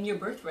 Claim your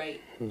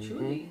birthright.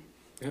 Truly.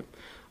 Yep.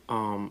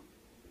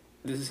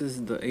 This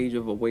is the age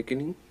of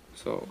awakening.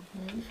 So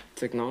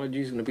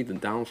technology is going to be the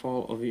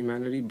downfall of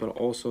humanity, but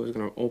also it's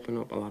going to open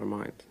up a lot of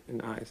minds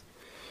and eyes.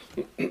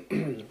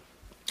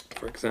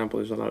 For example,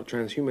 there's a lot of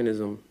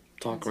transhumanism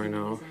talk right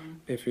now.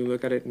 If you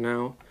look at it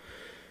now,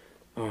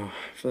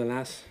 for the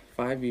last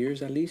 5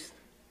 years at least,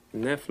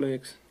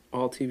 Netflix,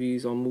 all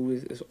TVs, all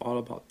movies is all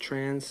about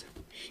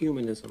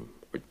transhumanism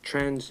or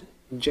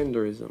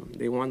transgenderism.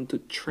 They want to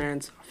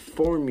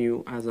transform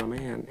you as a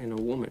man and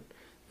a woman.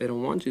 They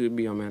don't want you to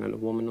be a man and a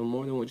woman no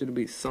more. They want you to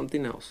be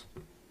something else,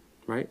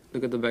 right?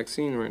 Look at the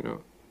vaccine right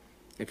now.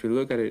 If you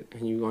look at it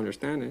and you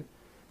understand it,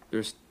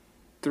 there's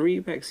 3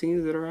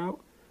 vaccines that are out.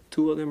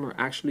 2 of them are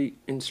actually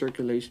in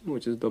circulation,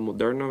 which is the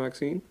Moderna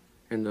vaccine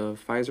and the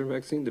Pfizer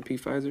vaccine, the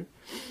Pfizer.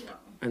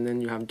 And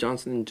then you have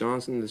Johnson &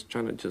 Johnson that's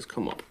trying to just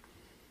come up.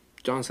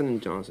 Johnson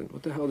 & Johnson.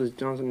 What the hell does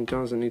Johnson &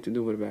 Johnson need to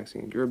do with a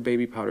vaccine? You're a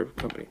baby powder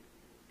company.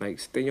 Like,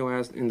 stay your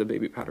ass in the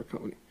baby powder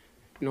company.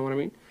 You know what I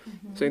mean?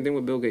 Same thing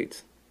with Bill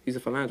Gates. He's a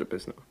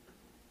philanthropist now.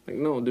 Like,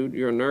 no, dude,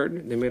 you're a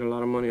nerd. They made a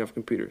lot of money off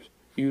computers.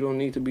 You don't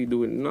need to be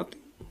doing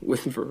nothing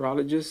with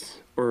virologists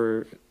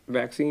or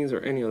vaccines or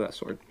any of that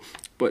sort.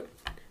 But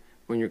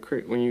when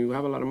you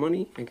have a lot of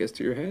money, it gets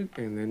to your head,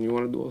 and then you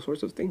want to do all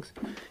sorts of things.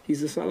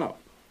 He's a sellout.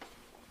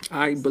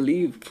 I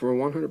believe for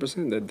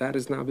 100% that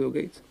is not Bill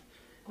Gates.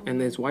 And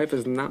his wife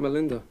is not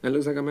Melinda. It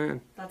looks like a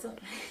man. That's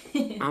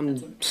it.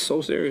 I'm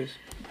so serious.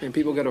 And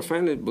people get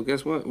offended, but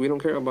guess what? We don't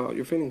care about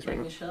your feelings right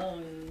now. Michelle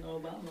and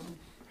Obama.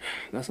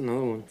 That's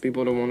another one.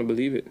 People don't want to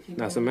believe it.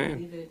 That's a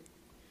man.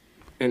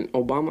 And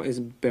Obama is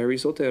Barry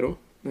Soetoro.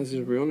 That's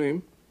his real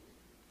name.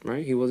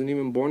 Right? He wasn't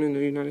even born in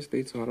the United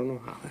States, so I don't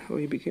know how the hell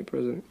he became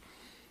president.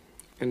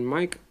 And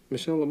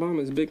Michelle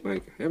Obama is Big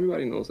Mike.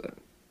 Everybody knows that.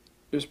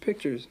 There's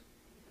pictures.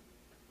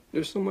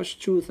 There's so much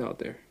truth out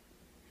there.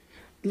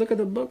 Look at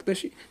the book that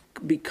she...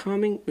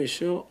 Becoming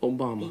Michelle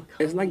Obama.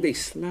 It's like they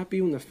slap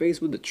you in the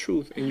face with the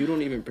truth and you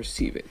don't even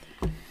perceive it.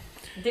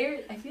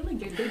 I feel like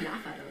they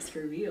laugh at us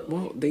for real.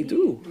 Well, they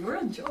do. We're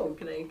a joke,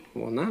 like.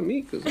 Well, not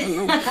me, because I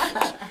know.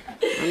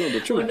 I know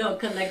the truth. Well, no,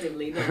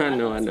 collectively.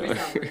 No, I know.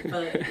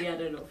 But yeah,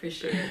 no, for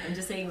sure. I'm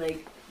just saying,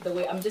 like, the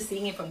way I'm just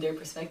seeing it from their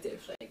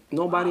perspective. Like,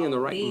 nobody in the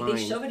right mind.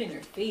 They shove it in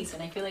their face,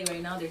 and I feel like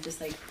right now they're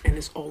just like. And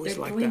it's always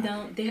like that.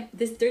 Down.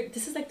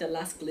 This is like the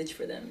last glitch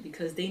for them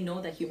because they know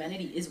that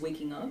humanity is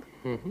waking up,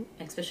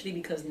 especially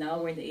because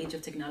now we're in the age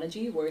of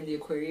technology. We're in the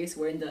Aquarius.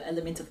 We're in the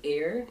element of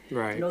air.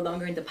 Right. No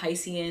longer in the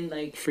Piscean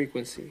like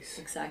frequencies.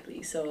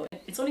 Exactly. So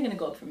it's only gonna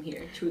go up from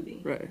here,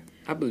 truly. Right.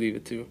 I believe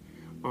it too.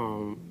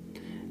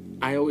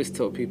 I always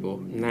tell people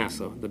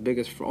NASA, the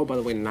biggest fraud. Oh, by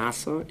the way,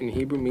 NASA in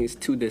Hebrew means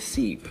to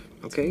deceive.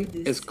 Okay,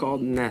 it's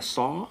called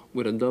Nassau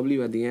with a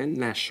W at the end.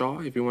 Nassau,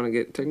 if you want to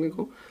get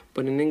technical.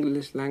 But in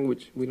English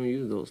language, we don't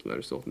use those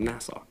letters. So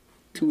NASA,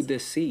 to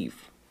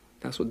deceive.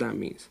 That's what that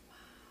means.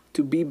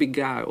 To be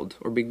beguiled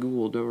or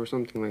beguiled or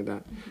something like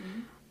that.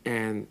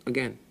 And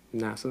again,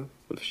 NASA,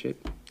 full of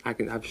shit.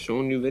 I've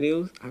shown you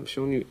videos. I've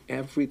shown you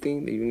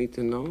everything that you need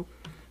to know.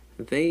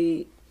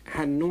 They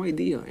had no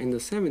idea in the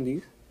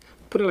 70s.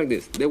 Put it like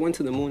this. They went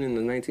to the moon in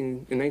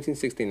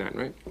 1969,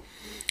 right?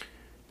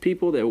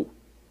 People that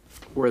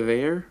were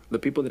there, the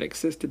people that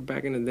existed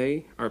back in the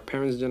day, our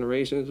parents'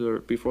 generations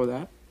or before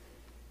that,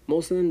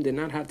 most of them did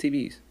not have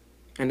TVs.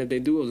 And if they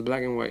do, it was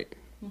black and white.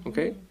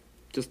 Okay?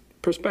 Just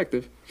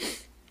perspective.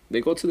 They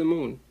go to the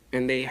moon.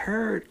 And they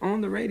heard on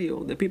the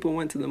radio that people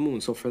went to the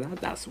moon. So for that,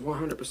 that's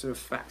 100%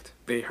 fact.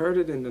 They heard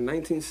it in the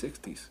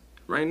 1960s.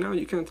 Right now,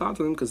 you can't talk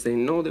to them because they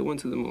know they went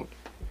to the moon.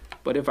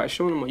 But if I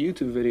show them a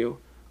YouTube video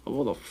of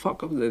all the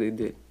fuck-ups that they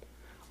did,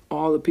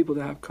 all the people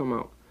that have come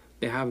out,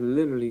 they have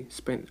literally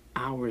spent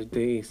hours,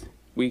 days,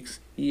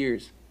 weeks,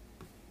 years,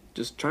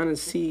 just trying to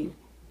see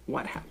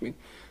what happened.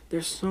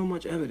 There's so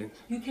much evidence.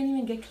 You can't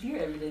even get clear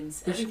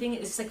evidence. Everything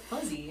is like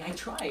fuzzy. I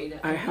tried.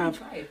 I have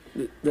tried.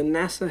 The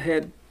NASA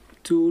head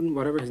dude,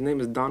 whatever his name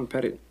is, Don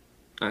Pettit.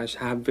 I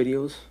have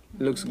videos.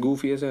 Looks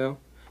goofy as hell.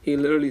 He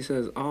literally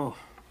says, "Oh,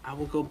 I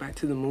will go back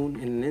to the moon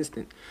in an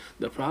instant.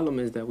 The problem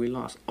is that we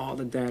lost all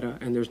the data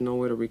and there's no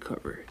way to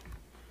recover it."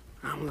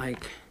 I'm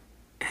like,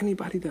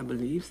 anybody that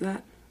believes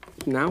that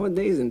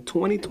nowadays in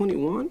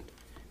 2021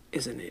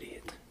 is an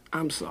idiot.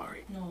 I'm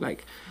sorry. No,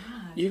 like,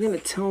 you're going to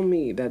tell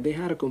me that they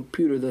had a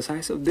computer the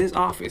size of this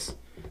office.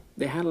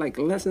 They had like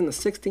less than a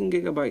 16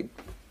 gigabyte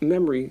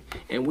memory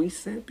and we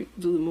sent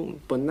people to the moon.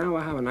 But now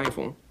I have an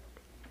iPhone,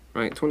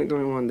 right?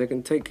 2021, they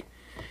can take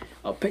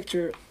a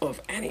picture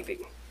of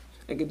anything.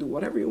 They can do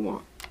whatever you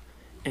want.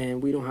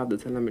 And we don't have the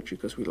telemetry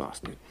because we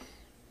lost it.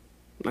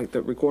 Like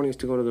the recordings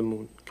to go to the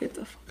moon. Get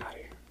the fuck out of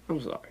here.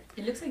 I'm sorry.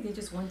 It looks like they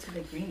just went to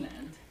like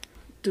Greenland.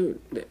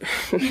 Dude,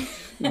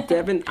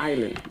 Devon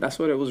Island. That's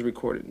what it was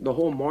recorded. The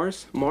whole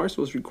Mars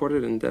was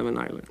recorded in Devon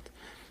Island.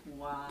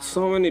 Wow.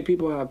 So many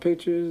people have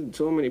pictures.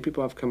 So many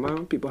people have come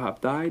out. People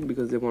have died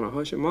because they want to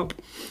hush them up.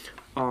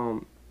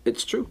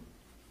 It's true.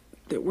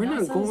 That we're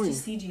not going.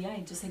 Just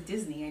CGI, just like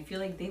Disney. I feel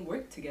like they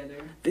work together.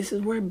 This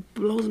is where it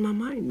blows my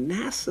mind.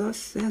 NASA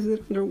says it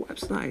on their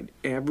website.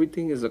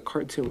 Everything is a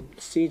cartoon.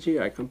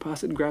 CGI,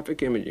 composite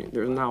graphic imaging.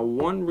 There's not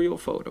one real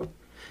photo.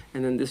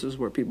 And then this is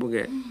where people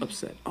get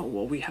upset. Oh,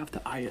 well, we have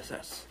the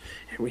ISS.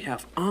 And we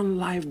have on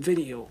live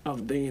video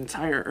of the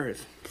entire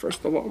Earth.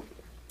 First of all,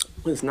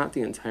 It's not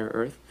the entire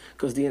Earth,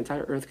 because the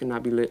entire Earth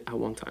cannot be lit at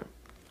one time.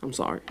 I'm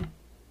sorry.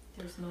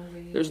 There's no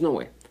way. There's no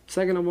way.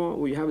 Second of all,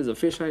 what you have is a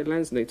fisheye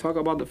lens. They talk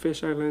about the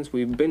fisheye lens.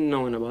 We've been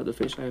knowing about the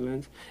fisheye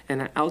lens.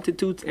 And at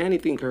altitudes,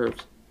 anything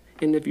curves.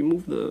 And if you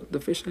move the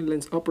fisheye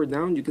lens up or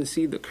down, you can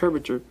see the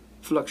curvature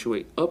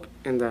fluctuate up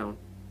and down.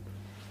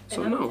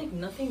 So and I don't think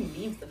nothing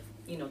leaves the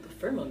the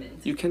firmament.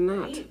 You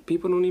cannot. Right?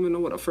 People don't even know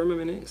what a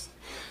firmament is.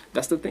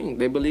 That's the thing.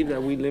 They believe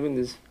that we live in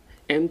this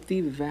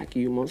empty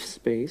vacuum of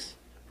space,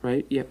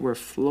 right? Yet we're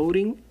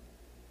floating,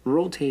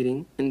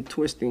 rotating, and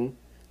twisting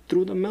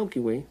through the Milky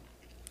Way.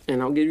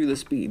 And I'll give you the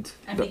speeds.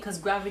 And because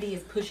gravity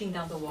is pushing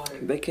down the water.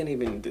 They can't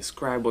even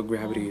describe what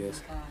gravity is.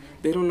 God.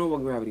 They don't know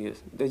what gravity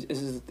is.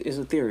 It's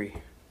a theory.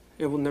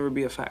 It will never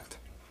be a fact.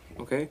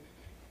 Okay?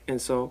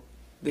 And so,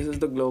 this is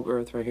the globe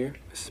Earth right here.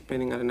 It's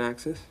spinning at an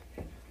axis.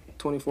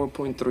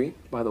 24.3,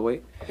 by the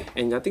way.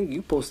 And I think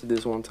you posted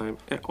this one time.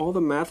 And all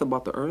the math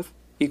about the Earth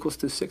equals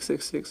to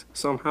 666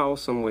 somehow,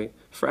 some way.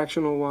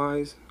 Fractional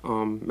wise,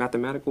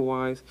 mathematical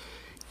wise,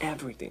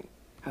 everything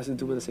has to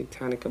do with the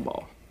satanic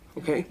cabal.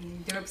 Okay?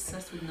 They're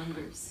obsessed with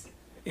numbers.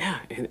 Yeah,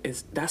 and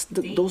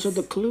those are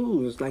the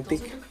clues. Like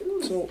those are the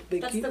clues. So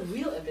that's the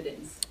real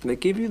evidence. They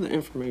give you the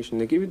information,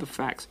 they give you the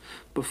facts,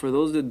 but for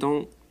those that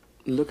don't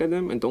look at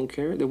them and don't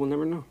care, they will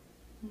never know.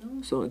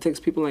 No. So it takes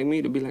people like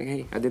me to be like,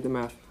 hey, I did the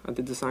math, I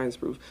did the science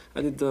proof,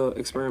 I did the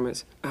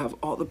experiments, I have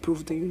all the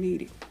proof that you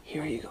need.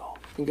 Here you go.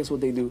 And guess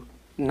what they do?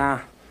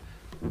 Nah,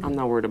 I'm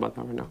not worried about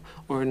that right now.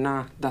 Or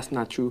nah, that's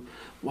not true.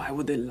 Why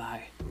would they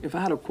lie? If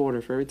I had a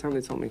quarter for every time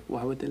they tell me,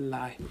 why would they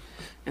lie?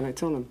 And I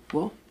tell them,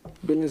 well,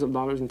 billions of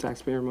dollars in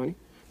taxpayer money.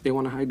 They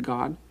want to hide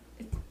God.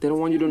 They don't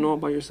want you to know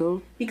about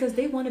yourself. Because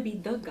they want to be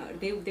the God.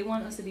 They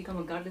want us to become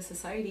a godless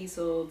society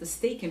so the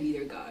state can be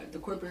their God, the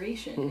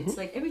corporation. Mm-hmm. It's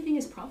like everything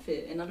is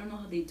profit. And I don't know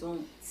how they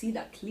don't see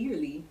that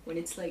clearly when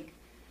it's like,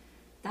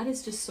 that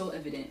is just so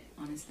evident,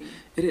 honestly.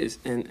 It is.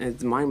 And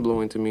it's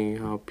mind-blowing to me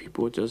how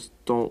people just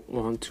don't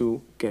want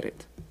to get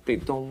it. They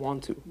don't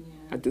want to.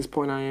 Yeah. At this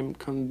point, I am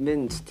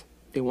convinced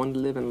they want to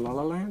live in La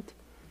La Land.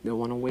 They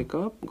want to wake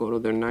up, go to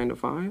their 9 to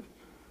 5,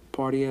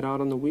 party it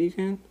out on the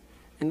weekend,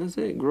 and that's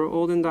it. Grow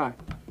old and die.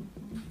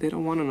 They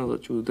don't want to know the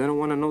truth. They don't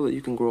want to know that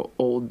you can grow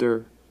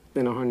older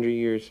than 100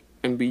 years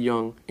and be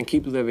young and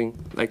keep living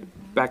like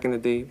back in the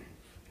day,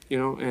 you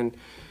know. And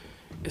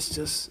it's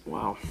just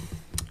wow.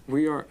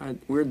 We're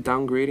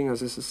downgrading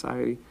as a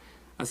society,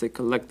 as a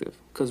collective,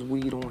 because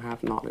we don't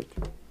have knowledge.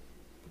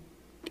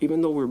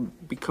 Even though we're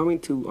becoming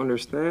to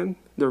understand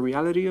the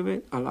reality of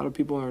it, a lot of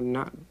people are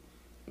not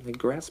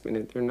grasping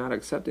it. They're not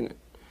accepting it.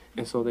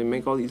 And so they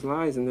make all these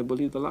lies and they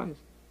believe the lies.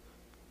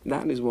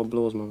 That is what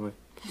blows my mind.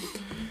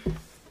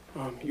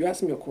 You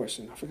asked me a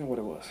question. I forgot what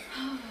it was.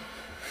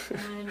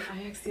 And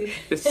I actually...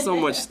 There's so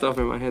much stuff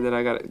in my head that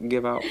I got to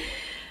give out.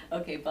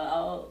 Okay, but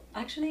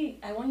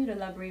I want you to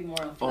elaborate more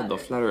on flat Earth. The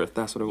flat Earth,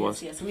 that's what it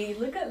was. Yes, we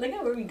look at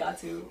where we got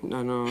to.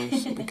 No,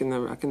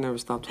 I can never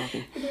stop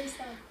talking. Never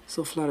stop.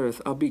 So flat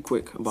Earth, I'll be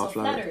quick about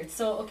flat Earth.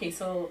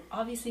 So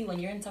obviously when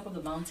you're on top of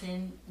the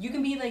mountain, you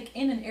can be like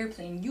in an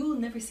airplane. You will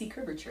never see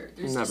curvature.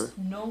 There's just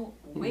no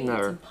way.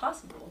 Never. It's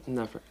impossible.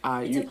 Never.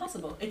 It's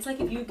impossible. It's like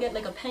if you get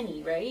like a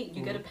penny, right?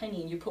 You get a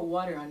penny and you put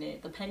water on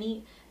it.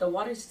 The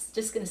water's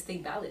just gonna stay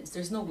balanced.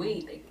 There's no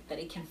way that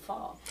it can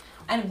fall.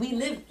 And we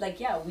live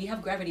we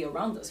have gravity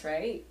around us,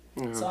 right?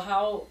 Yeah. So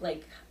how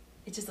it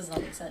just does not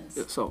make sense.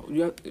 So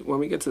when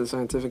we get to the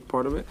scientific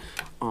part of it,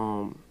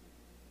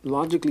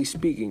 logically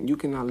speaking, you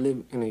cannot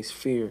live in a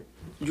sphere.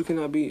 You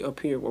cannot be up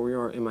here where we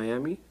are in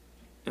Miami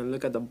and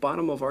look at the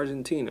bottom of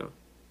Argentina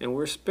and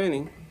we're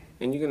spinning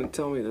and you're going to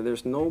tell me that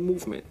there's no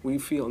movement. We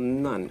feel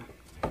none.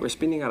 We're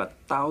spinning at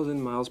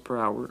 1,000 miles per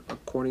hour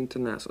according to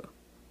NASA.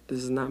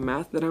 This is not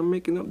math that I'm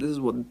making up. This is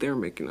what they're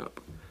making up.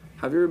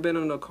 Have you ever been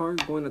in a car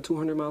going at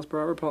 200 miles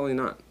per hour? Probably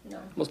not. No.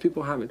 Most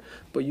people haven't.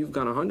 But you've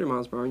gone 100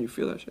 miles per hour and you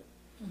feel that shit,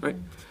 right?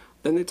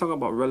 Then they talk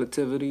about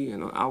relativity,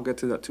 and I'll get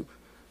to that too.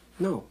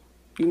 No.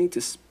 You need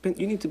to spin.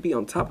 You need to be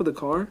on top of the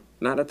car,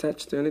 not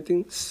attached to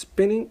anything,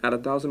 spinning at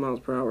 1,000 miles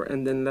per hour,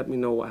 and then let me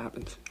know what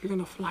happens. You're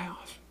gonna fly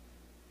off.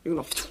 You're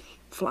gonna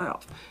fly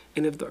off.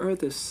 And if the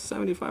Earth is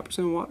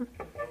 75% water,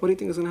 what do you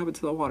think is gonna happen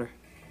to the water?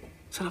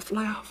 It's gonna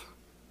fly off.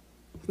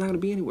 It's not gonna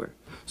be anywhere.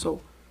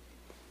 So,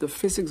 the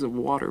physics of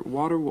water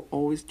will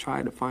always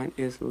try to find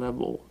its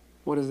level.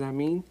 What does that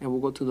mean? It will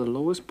go to the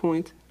lowest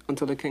point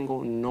until it can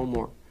go no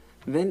more.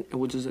 Then it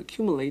will just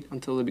accumulate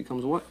until it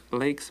becomes what?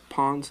 Lakes,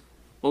 ponds,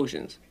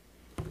 oceans.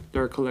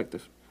 They're a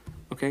collective,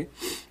 okay?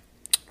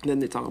 Then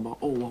they talk about,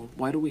 oh, well,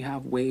 why do we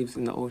have waves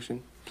in the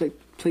ocean? Plate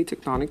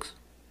tectonics,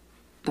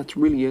 that's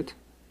really it.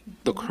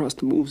 The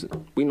crust moves.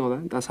 We know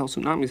that. That's how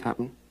tsunamis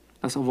happen.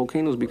 That's how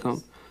volcanoes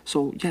become.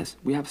 So, yes,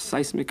 we have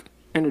seismic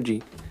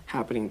energy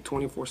happening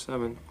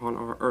 24/7 on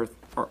our Earth.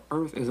 Our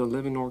Earth is a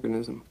living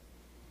organism.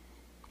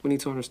 We need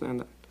to understand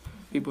that.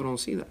 People don't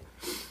see that.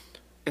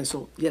 And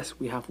so, yes,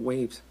 we have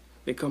waves.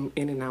 They come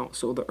in and out.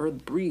 So the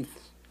Earth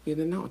breathes in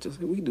and out,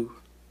 just like we do.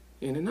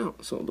 In and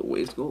out. So the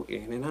waves go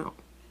in and out.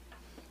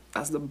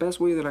 That's the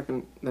best way that I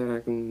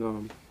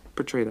can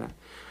portray that.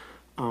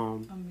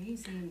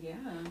 Amazing. Yeah,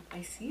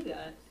 I see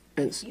that.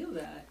 I And feel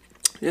that.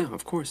 yeah,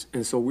 of course.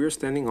 And so we're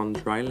standing on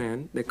dry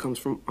land that comes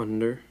from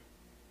under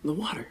the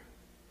water.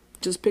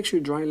 Just picture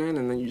dry land,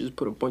 and then you just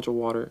put a bunch of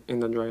water in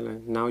the dry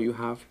land. Now you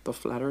have the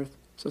flat earth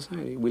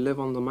society. We live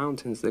on the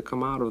mountains that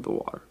come out of the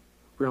water.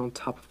 We're on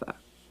top of that.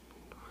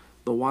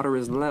 The water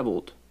is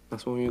leveled.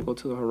 That's when you go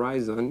to the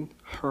horizon.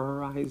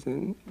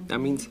 That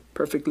means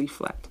perfectly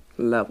flat,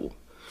 level.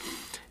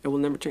 It will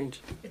never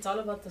change. It's all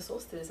about the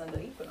solstice and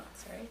the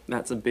equinox, right?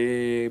 That's a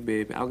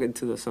big. I'll get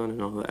to the sun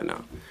and all that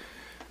now.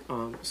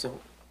 So,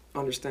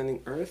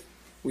 understanding Earth,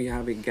 we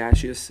have a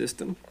gaseous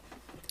system,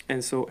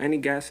 and so any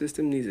gas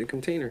system needs a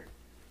container.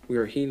 We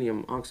are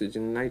helium,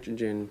 oxygen,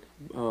 nitrogen,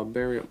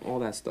 barium, all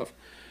that stuff.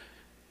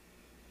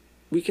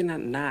 We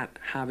cannot not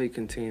have a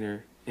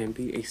container and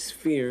be a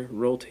sphere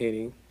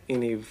rotating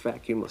in a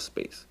vacuum of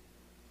space.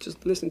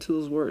 Just listen to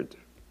those words.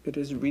 It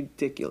is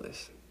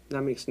ridiculous.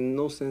 That makes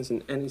no sense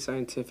in any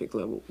scientific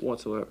level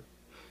whatsoever.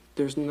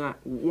 There's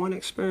not one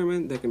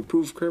experiment that can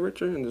prove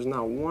curvature, and there's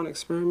not one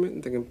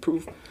experiment that can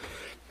prove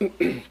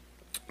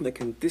that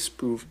can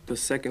disprove the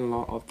second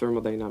law of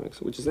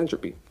thermodynamics, which is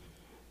entropy.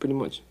 Pretty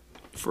much.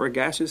 For a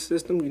gaseous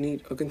system, you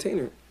need a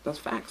container. That's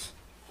facts.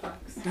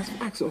 That's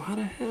facts. So how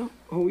the hell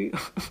are we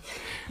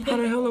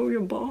are we a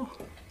ball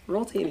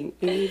rotating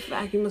in a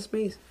vacuum of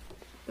space?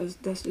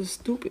 That's just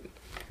stupid.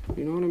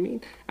 You know what I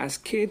mean? As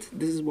kids,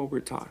 this is what we're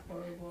taught.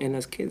 And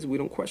as kids, we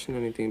don't question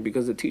anything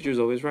because the teacher's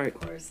always right.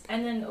 Of course.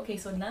 And then, okay,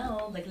 so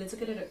now, like, let's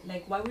look at it,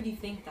 like, why would you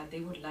think that they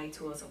would lie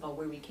to us about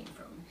where we came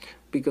from?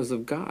 Because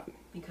of God.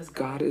 Because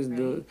God is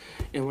right?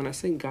 and when I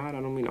say God,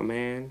 I don't mean a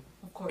man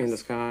Of course. in the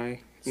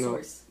sky. No.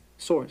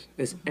 Source.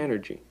 It's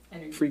energy,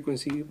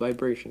 frequency,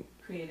 vibration.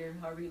 Creator,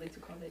 however you like to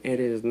call it. It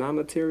is not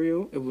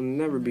material. It will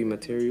never be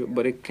material,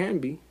 but it can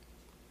be,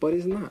 but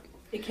it's not.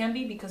 It can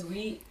be because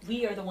we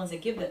are the ones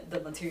that give the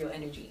material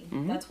energy.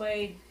 Mhm. That's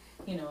why,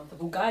 you know, the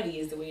Bugatti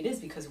is the way it is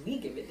because we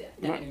give it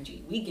that Right.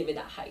 energy. We give it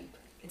that hype.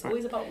 It's Right.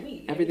 always about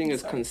we. Everything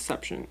is starts.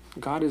 conception.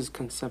 God is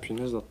conception.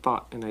 There's a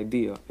thought, an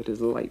idea. It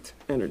is light,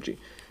 energy.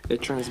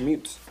 It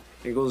transmutes.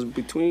 It goes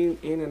between,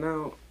 in and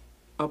out,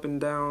 up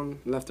and down,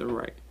 left and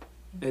right.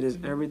 It is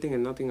everything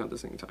and nothing at the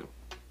same time.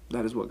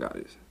 That is what God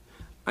is.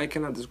 I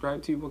cannot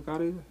describe to you what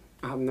God is.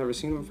 I have never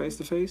seen him face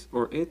to face,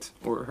 or it,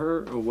 or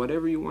her, or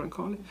whatever you want to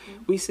call it.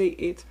 We say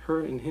it,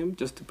 her, and him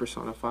just to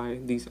personify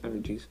these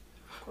energies.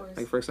 Of course.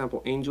 Like, for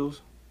example,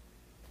 angels,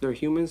 they're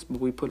humans, but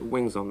we put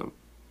wings on them,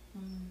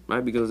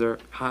 right? Because they're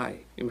high,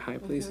 in high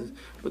places.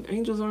 But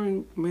angels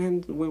aren't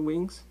man with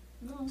wings.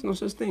 No. There's no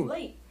such thing.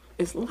 Light.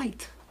 It's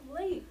light.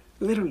 Light.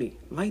 Literally,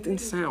 light and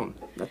sound.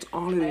 That's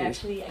all it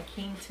is. I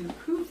came to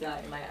prove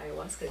that in my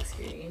ayahuasca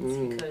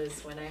experience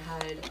because when I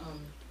had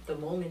the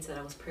moments that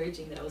I was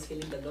purging, that I was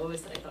feeling the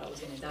lowest, that I thought I was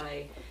gonna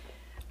die,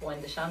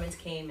 when the shamans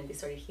came and they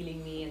started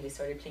healing me and they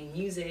started playing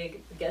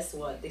music, guess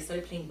what? They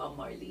started playing Bob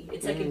Marley.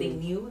 It's like if they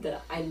knew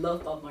that I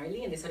love Bob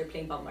Marley and they started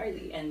playing Bob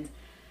Marley. And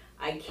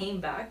I came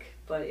back,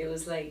 but it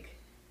was like,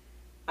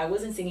 I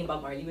wasn't singing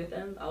Bob Marley with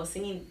them. I was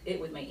singing it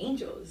with my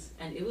angels.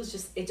 And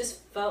it just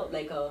felt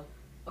like a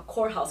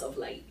courthouse of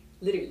light,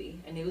 literally.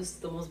 And it was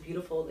the most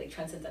beautiful, like,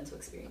 transcendental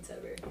experience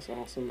ever. That's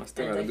awesome. I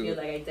still And gotta I do feel it.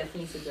 like I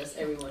definitely suggest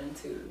everyone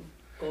to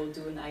go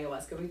do an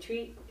ayahuasca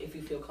retreat if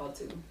you feel called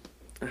to.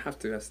 I have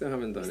to. I still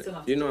haven't done You it. still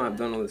have to You know, do I've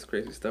that. done all this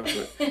crazy stuff,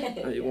 but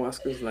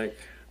ayahuasca's like,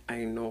 I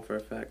know for a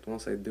fact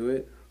once I do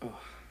it, oh,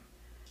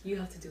 You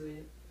have to do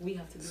it. We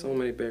have to do so it.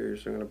 many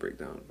barriers are gonna break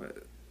down.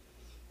 But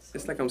So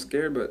it's like I'm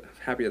scared, but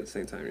happy at the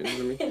same time. You know what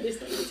I mean?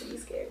 There's no need to be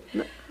scared.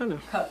 No, I know.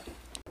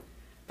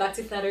 Back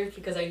to flat earth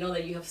because I know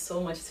that you have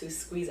so much to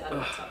squeeze out of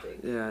that topic.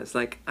 Yeah, it's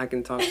like I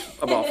can talk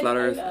about flat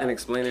Earth I know. and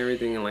explain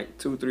everything in like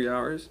 2-3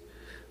 hours,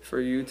 for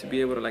you to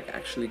be able to like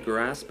actually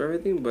grasp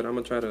everything. But I'm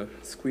gonna try to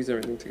squeeze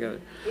everything together.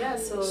 Yeah,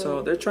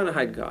 So they're trying to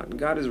hide God.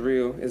 God is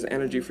real. Is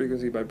energy,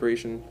 frequency,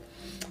 vibration.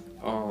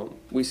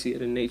 We see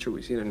it in nature.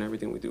 We see it in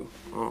everything we do.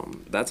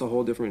 That's a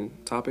whole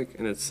different topic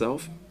in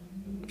itself.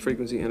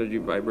 Frequency, energy,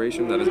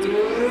 vibration. That is the.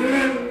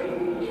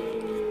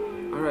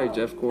 All right,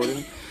 Jeff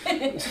Gordon.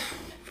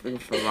 Freaking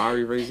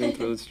Ferrari racing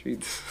through the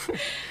streets.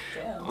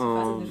 Damn, Fast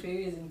and the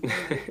Furious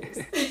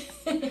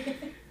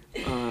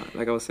and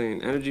Like I was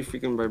saying, energy,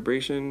 freaking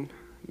vibration.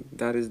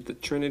 That is the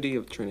trinity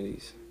of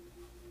trinities.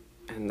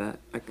 And that,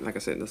 like I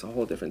said, that's a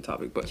whole different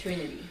topic. But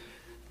Trinity.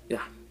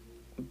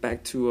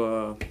 back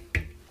to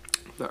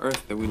the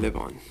earth that we live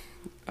on.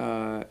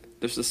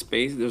 There's a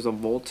space, there's a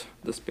vault.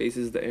 The space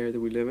is the air that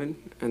we live in.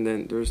 And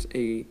then there's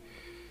a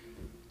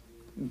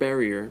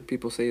barrier.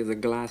 People say is a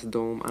glass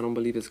dome. I don't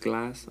believe it's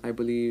glass. I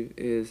believe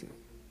is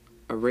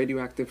a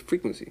radioactive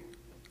frequency.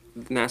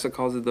 NASA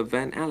calls it the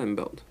Van Allen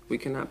belt. We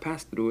cannot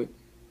pass through it,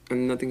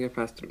 and nothing can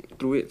pass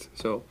through it.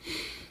 So,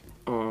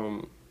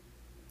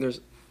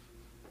 there's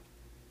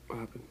what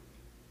happened?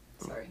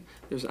 Sorry.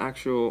 There's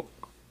actual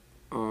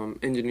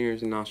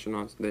engineers and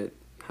astronauts that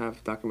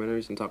have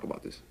documentaries and talk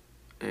about this,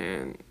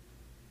 and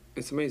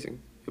it's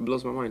amazing. It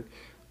blows my mind.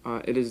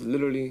 It is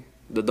literally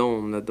the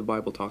dome that the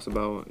Bible talks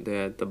about,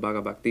 that the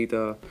Bhagavad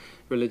Gita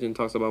religion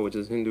talks about, which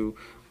is Hindu.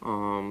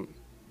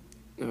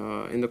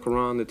 in the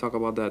Quran, they talk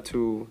about that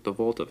too. The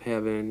vault of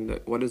heaven.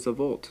 What is the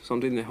vault?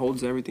 Something that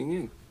holds everything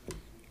in.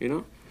 You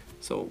know,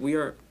 so we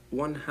are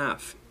one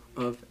half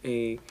of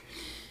a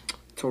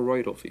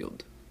toroidal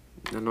field.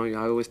 I know I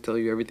always tell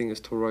you everything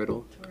is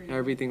toroidal.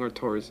 Everything are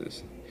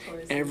Tauruses.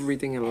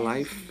 Everything in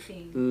life,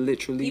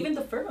 literally. Even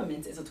the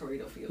firmament is a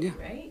toroidal field, yeah,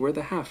 right? We're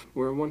the half.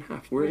 We're one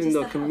half. We're in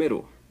the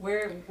middle.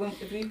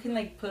 If you can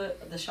like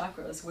put the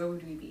chakras, where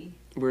would we be?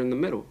 We're in the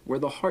middle. We're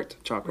the heart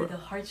chakra. We're the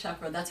heart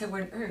chakra. That's why we're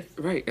in Earth.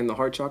 Right, and the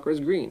heart chakra is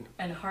green.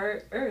 And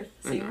heart, Earth,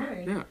 same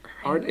word. Yeah,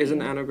 heart is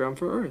an anagram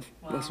for Earth.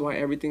 Wow. That's why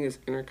everything is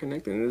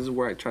interconnected. And this is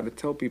where I try to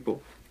tell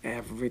people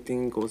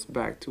everything goes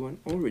back to an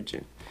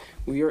origin.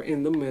 We are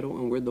in the middle,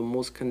 and we're the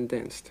most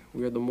condensed.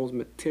 We are the most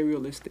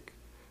materialistic,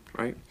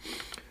 right?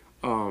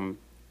 And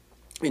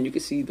you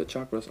can see the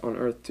chakras on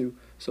Earth too.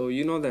 So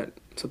you know that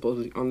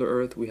supposedly under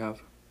Earth we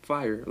have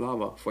fire,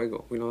 lava,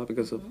 fuego. We know that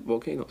because of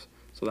volcanoes.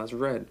 So that's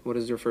red. What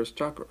is your first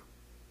chakra?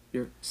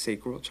 Your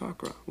sacral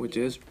chakra, which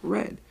is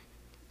red.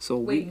 So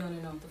no.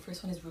 The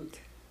first one is root.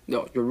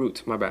 No, your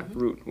root. My bad.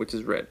 Root, which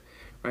is red,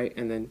 right?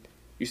 And then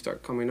you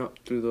start coming up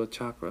through the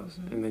chakras,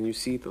 and then you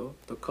see the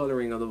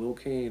coloring of the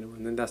volcano,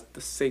 and then that's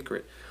the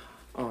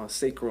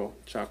sacral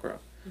chakra.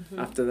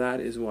 After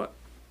that is what?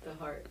 The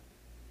heart.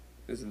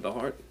 Is it the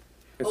heart?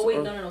 It's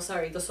no,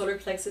 sorry. The solar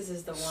plexus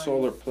is the one.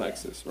 Solar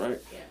plexus, right?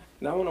 Yeah.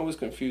 That one always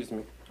confused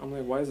me. I'm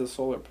like, why is the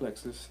solar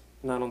plexus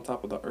not on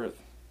top of the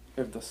earth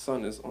if the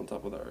sun is on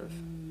top of the earth?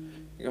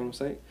 You know what I'm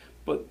saying?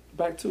 But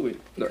back to it.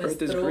 The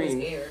earth is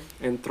green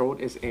and throat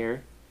is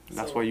air.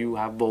 That's why you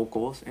have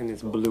vocals and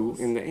it's blue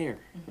in the air,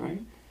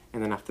 right?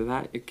 And then after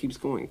that, it keeps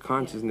going.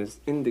 Consciousness,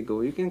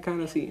 indigo. You can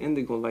kind of see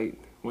indigo light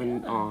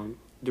when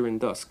during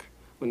dusk,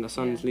 when the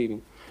sun is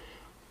leaving.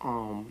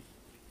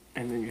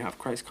 And then you have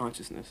Christ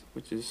consciousness,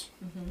 which is,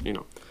 you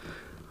know,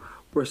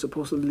 where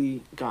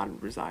supposedly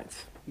God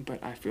resides.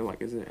 But I feel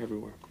like it's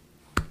everywhere.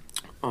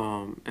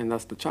 And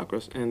that's the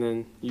chakras. And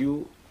then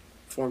you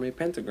form a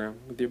pentagram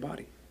with your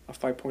body, a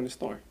 5-pointed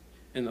star.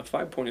 And the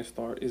 5-pointed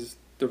star is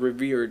the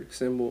revered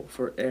symbol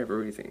for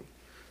everything.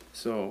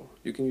 So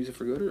you can use it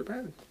for good or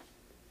bad.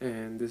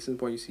 And this is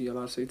why you see a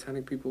lot of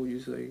satanic people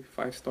use a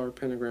 5-star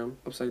pentagram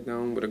upside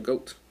down with a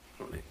goat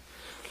on it.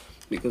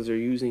 Because they're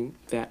using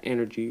that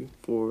energy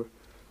for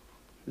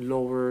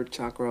lower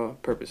chakra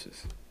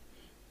purposes.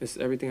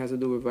 Everything has to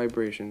do with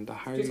vibration. The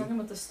higher you're talking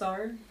about the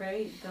star,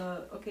 right?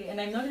 And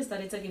I noticed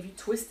that it's like if you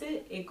twist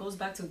it, it goes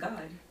back to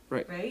God.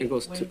 Right. It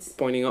goes to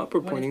pointing up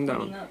or pointing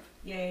down. Up.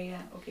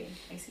 Yeah. Okay,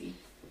 I see.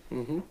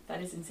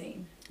 That is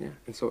insane. Yeah,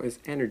 and so it's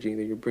energy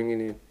that you're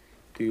bringing in.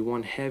 Do you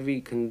want heavy,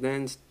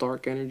 condensed,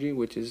 dark energy,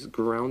 which is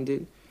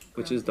grounded,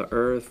 which is the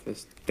earth,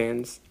 it's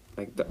dense,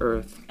 like the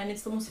earth. And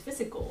it's the most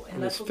physical.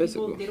 And that's what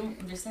people, they don't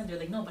understand. They're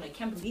like, no, but I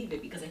can't believe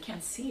it because I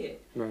can't see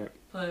it. Right.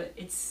 But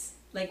it's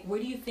like, where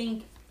do you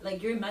think,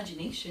 like your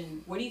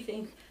imagination, where do you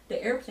think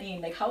the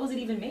airplane, like how was it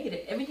even made?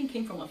 Everything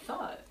came from a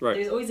thought. Right.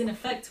 There's always an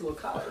effect to a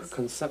cause.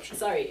 Conception.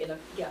 Sorry,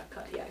 yeah,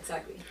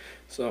 exactly.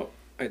 So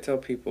I tell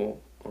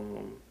people,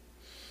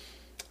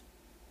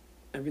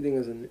 everything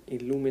is an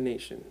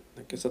illumination.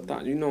 Like it's a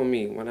thought. You know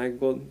me. When I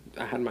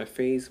had my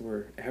phase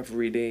where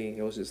every day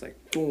it was just like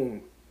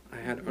boom. I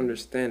had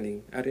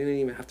understanding. I didn't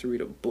even have to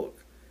read a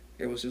book.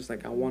 It was just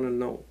like I want to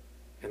know,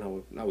 and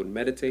I would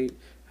meditate.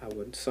 I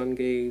would sun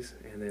gaze,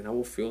 and then I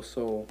would feel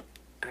so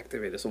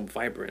activated, so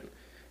vibrant,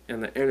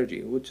 and the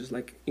energy would just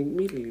like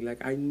immediately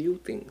like I knew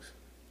things.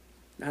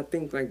 I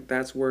think like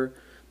that's where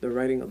the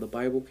writing of the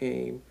Bible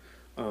came.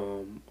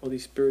 All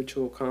these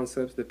spiritual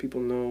concepts that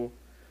people know.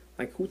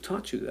 Like who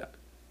taught you that?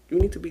 You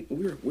need to be.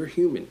 We're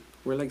human.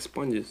 We're like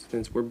sponges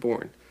since we're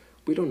born.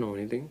 We don't know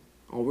anything.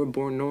 All we're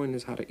born knowing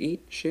is how to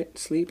eat, shit,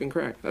 sleep, and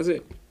crack. That's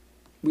it.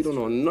 We don't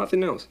know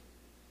nothing else.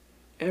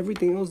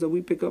 Everything else that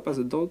we pick up as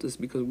adults is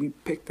because we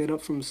picked it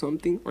up from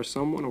something or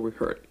someone or we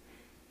heard it.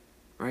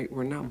 Right?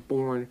 We're not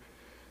born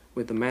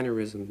with the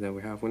mannerisms that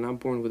we have. We're not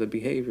born with the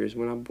behaviors.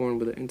 We're not born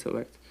with the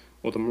intellect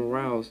or the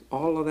morals.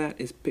 All of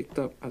that is picked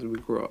up as we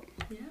grow up.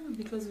 Yeah,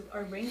 because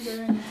our brains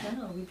are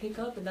antenna. We pick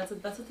up, and that's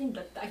the thing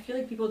that I feel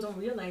like people don't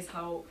realize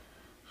how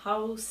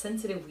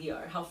sensitive we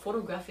are, how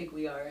photographic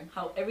we are,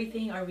 how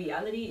everything, our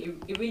reality,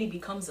 it really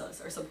becomes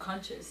us, our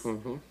subconscious.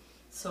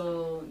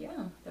 So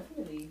yeah,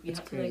 definitely we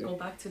have to like go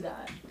back to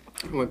that.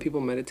 When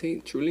people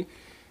meditate truly,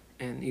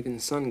 and even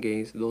sun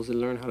gaze, those that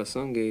learn how to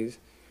sun gaze,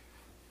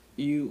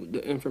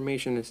 the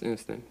information is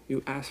instant.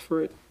 You ask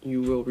for it,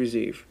 you will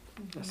receive.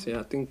 That's it.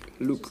 I think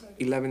Luke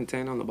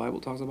 11:10 on the Bible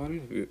talks about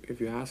it.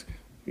 If you ask,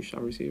 you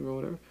shall receive, or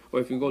whatever. Or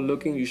if you go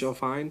looking, you shall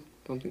find.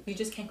 Something. You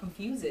just can't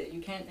confuse it.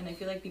 You can't, and I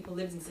feel like people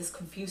live in this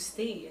confused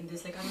state, and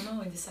this like I don't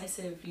know,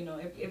 indecisive. You know,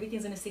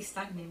 everything's gonna stay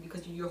stagnant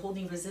because you're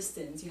holding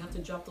resistance. You have to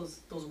drop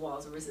those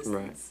walls of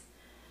resistance.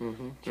 Right.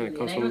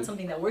 And I know it's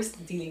something that we're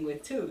dealing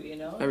with too. You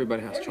know.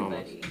 Everybody has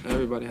traumas.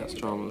 Everybody has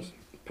traumas.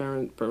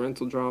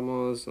 Parental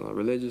traumas,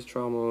 religious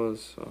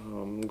traumas.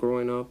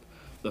 Growing up,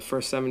 the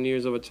first 7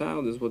 years of a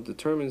child is what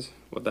determines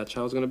what that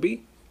child's gonna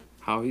be,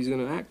 how he's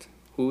gonna act,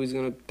 who he's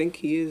gonna think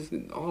he is.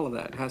 All of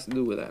that has to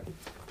do with that.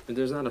 If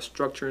there's not a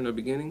structure in the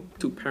beginning,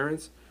 2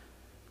 parents,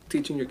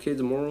 teaching your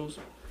kids morals,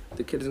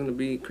 the kid is gonna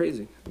be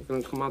crazy. They're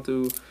gonna come out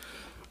to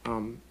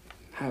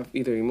have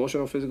either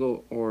emotional,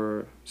 physical,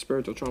 or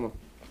spiritual trauma,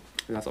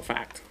 and that's a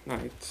fact.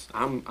 Like,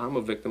 I'm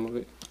a victim of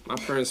it. My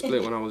parents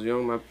split when I was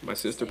young. My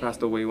sister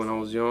passed away when I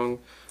was young.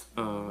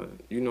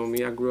 You know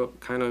me. I grew up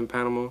kind of in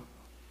Panama,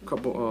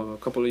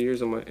 couple of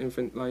years of my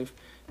infant life,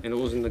 and it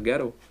was in the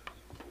ghetto.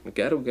 The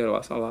ghetto.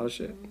 I saw a lot of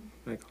shit,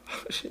 like a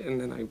lot of shit. And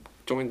then I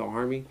joined the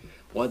army.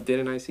 What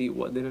didn't I see?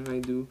 What didn't I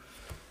do?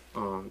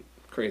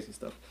 Crazy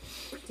stuff.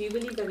 Do you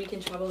believe that we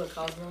can travel the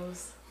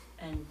cosmos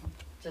and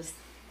just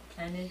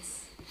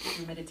planets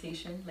through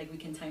meditation? Like we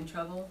can time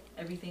travel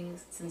everything,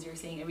 since you're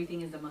saying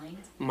everything is the mind?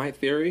 My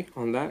theory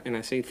on that, and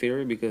I say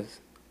theory because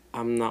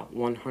I'm not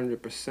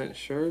 100%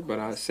 sure, but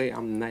I say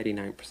I'm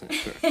 99%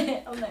 sure.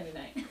 I'm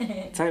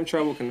 99. Time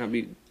travel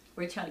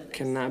We're channelers.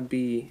 cannot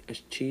be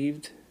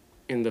achieved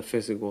in the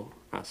physical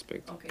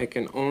aspect. Okay. It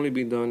can only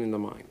be done in the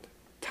mind.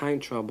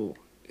 Time travel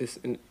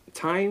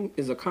time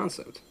is a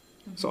concept.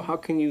 So how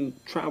can you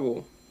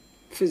travel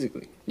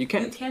physically? You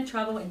can't. You can't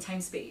travel in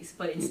time space,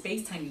 but in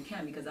space time you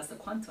can, because that's the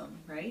quantum,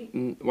 right?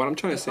 What I'm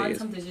trying to say is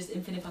quantum, there's just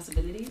infinite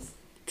possibilities.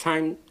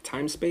 time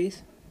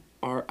space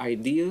are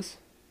ideas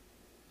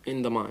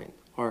in the mind,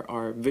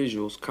 are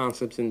visuals,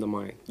 concepts in the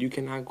mind. You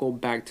cannot go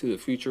back to the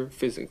future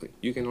physically.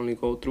 You can only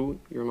go through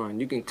your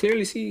mind. You can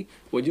clearly see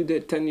what you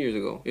did 10 years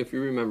ago if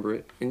you remember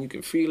it, and you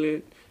can feel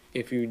it.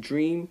 If you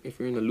dream, if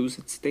you're in a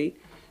lucid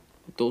state,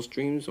 those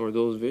dreams or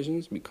those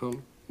visions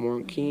become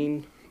more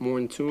keen, more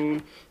in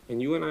tune.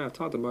 And you and I have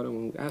talked about it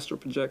when we astral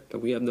project, that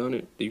we have done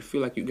it. Do you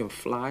feel like you can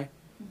fly?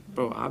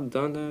 Bro, I've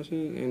done that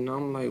shit, and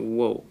I'm like,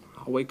 whoa.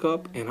 I wake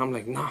up and I'm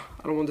like, nah,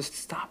 I don't want this to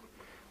stop.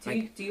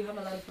 Do you have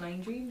a lot of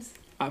flying dreams?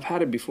 I've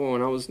had it before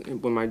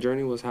when my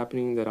journey was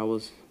happening, that I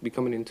was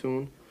becoming in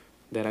tune,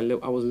 that I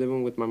was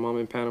living with my mom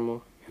in Panama,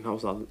 and I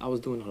was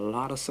doing a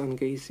lot of sun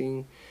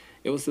gazing.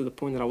 It was to the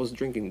point that I was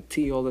drinking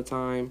tea all the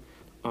time,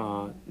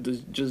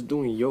 just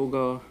doing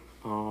yoga.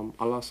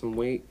 I lost some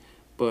weight,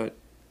 but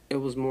it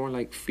was more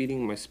like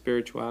feeding my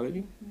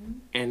spirituality,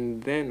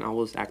 and then I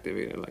was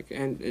activated. Like,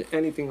 and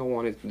anything I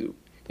wanted to do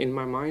in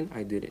my mind,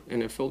 I did it,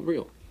 and it felt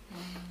real.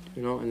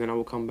 You know, and then I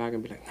would come back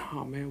and be like,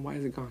 "Oh man, why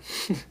is it gone?"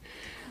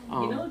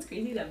 You know, it's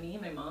crazy that me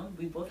and my mom,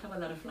 we both have a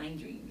lot of flying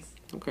dreams.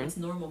 Okay. It's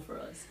normal for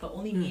us, but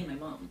only me and my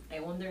mom. I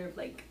wonder if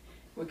like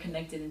we're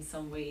connected in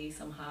some way,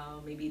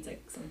 somehow. Maybe it's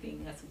like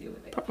something has to do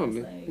with like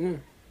Probably, past life.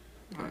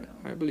 yeah.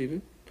 I believe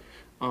it.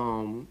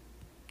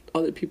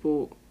 Other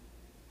people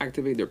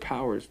activate their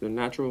powers, their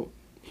natural,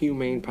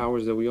 humane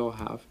powers that we all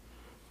have,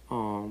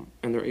 and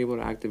they're able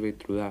to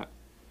activate through that.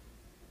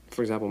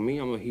 For example, me,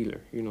 I'm a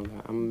healer. You know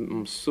that.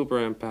 I'm super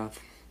empath.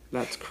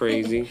 That's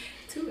crazy.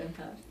 Too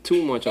empath.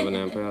 Too much of an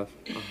empath.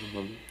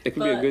 It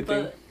could be a good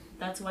thing. But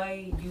that's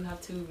why you have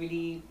to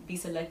really be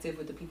selective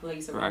with the people that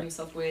you surround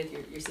yourself with,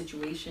 your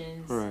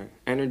situations. Right.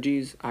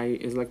 Energies,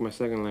 is like my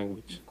second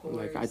language.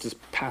 Like, I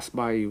just pass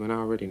by you and I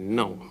already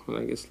know.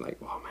 Like, it's like,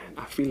 oh man,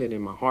 I feel it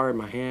in my heart,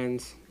 my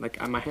hands. Like,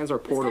 my hands are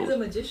portals. This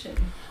guy's a magician.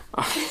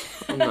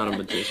 I'm not a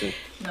magician.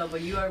 No,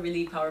 but you are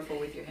really powerful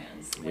with your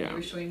hands. When you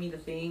were showing me the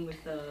thing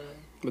with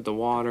the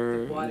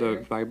water,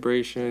 the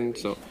vibration.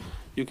 So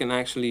you can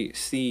actually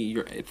see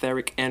your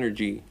etheric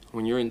energy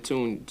when you're in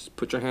tune. Just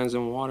put your hands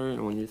in water,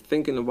 and when you're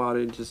thinking about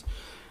it,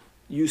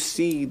 you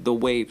see the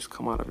waves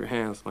come out of your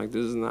hands. Like,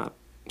 this is not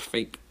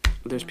fake.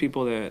 There's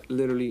people that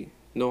literally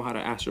know how to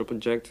astral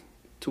project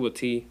to a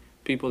T.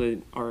 People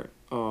that are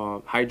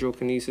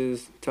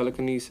hydrokinesis,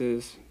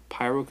 telekinesis,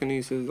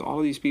 pyrokinesis. All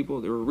of these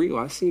people, they're real.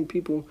 I've seen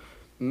people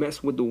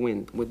mess with the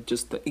wind, with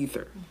just the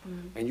ether,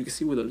 and you can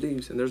see with the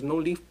leaves, and there's no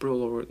leaf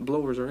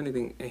blowers or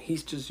anything, and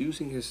he's just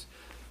using his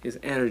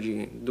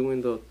energy and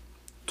doing the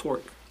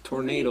tornadoes.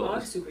 We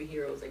are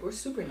superheroes. Like, we're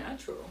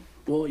supernatural.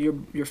 Well,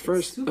 your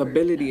first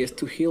ability is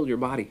to heal your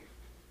body.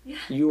 Yeah.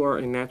 You are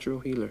a natural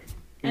healer.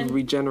 You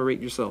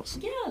regenerate yourselves.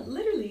 Yeah,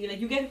 literally. Like,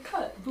 you get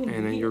cut, boom,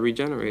 and then you're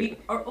regenerated. We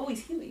are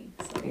always healing.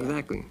 So,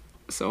 exactly.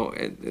 So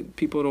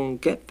people don't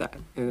get that,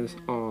 and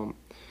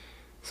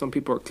some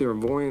people are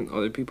clairvoyant.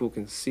 Other people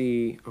can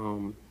see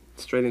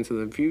straight into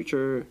the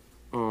future.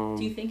 Do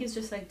you think it's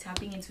just like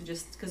tapping into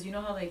because you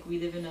know how like we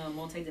live in a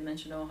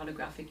multi-dimensional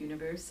holographic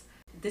universe?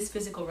 This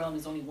physical realm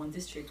is only one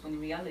district, when in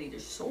reality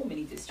there's so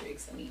many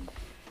districts. I mean,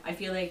 I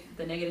feel like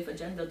the negative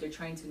agenda, they're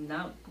trying to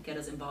now get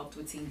us involved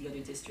with seeing the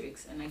other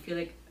districts, and I feel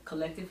like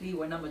collectively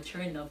we're not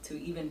mature enough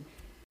to even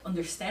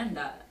understand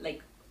that,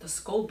 like the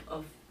scope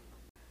of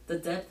the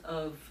depth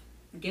of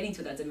getting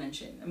to that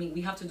dimension. I mean,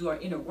 we have to do our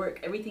inner work.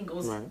 Everything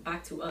goes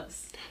back to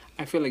us.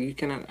 I feel like you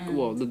cannot.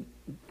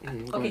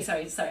 Okay,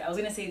 sorry. I was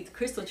gonna say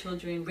crystal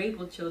children,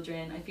 rainbow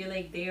children. I feel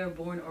like they are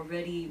born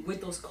already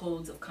with those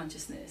codes of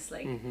consciousness.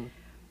 Like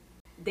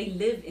they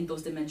live in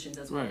those dimensions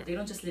as well. They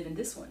don't just live in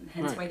this one.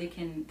 Hence why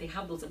they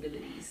have those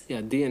abilities. Yeah,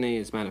 DNA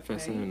is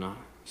manifesting in a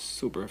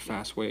super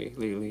fast way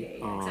lately.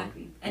 Yeah,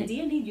 exactly. And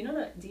DNA, you know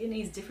that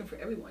DNA is different for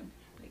everyone.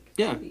 Like,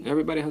 yeah,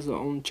 everybody has their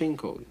own chain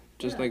code.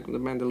 Just like the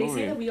Mandalorian.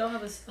 They say that we all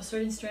have a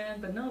certain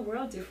strand, but no, we're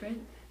all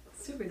different.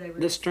 Super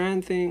diverse. The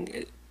strand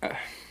thing,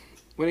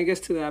 when it gets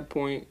to that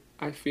point,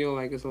 I feel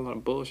like it's a lot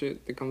of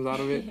bullshit that comes out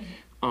of it.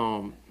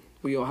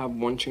 We all have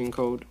one chain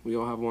code. We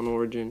all have one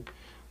origin.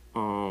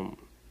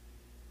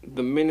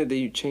 The minute that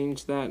you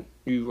change that,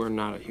 you are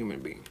not a human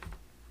being.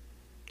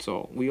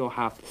 So we all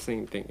have the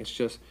same thing. It's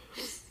just,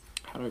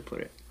 how do I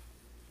put it?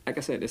 Like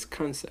I said, it's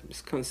concept.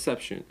 It's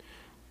conception.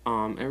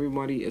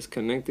 Everybody is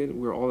connected.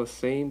 We're all the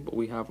same, but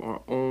we have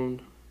our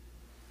own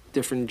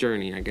different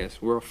journey, I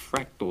guess. We're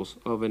fractals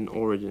of an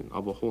origin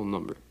of a whole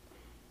number.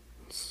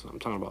 So I'm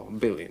talking about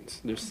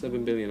billions. There's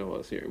 7 billion of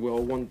us here. We're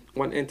all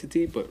one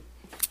entity, but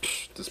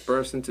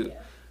dispersed into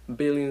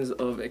billions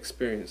of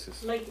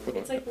experiences. Like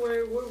it's like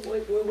we're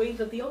waves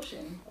of the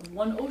ocean, of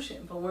one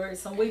ocean. But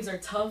some waves are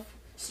tough,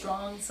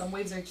 strong. Some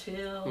waves are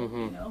chill.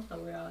 You know, but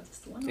we're all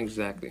just one. Ocean.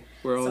 Exactly.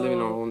 We're all living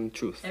our own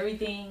truth.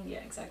 Everything, yeah,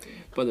 exactly.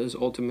 But there's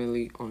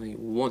ultimately only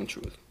one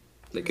truth.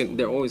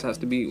 There always has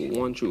to be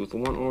one truth,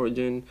 one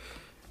origin.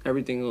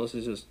 Everything else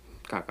is just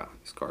caca.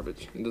 It's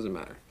garbage. It doesn't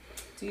matter.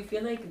 Do you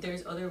feel like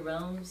there's other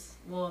realms?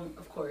 Well,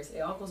 of course, it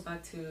all goes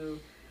back to,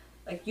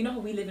 like, you know how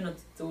we live in a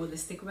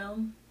dualistic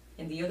realm?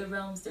 In the other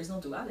realms, there's no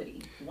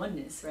duality.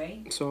 Oneness,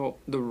 right? So,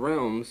 the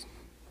realms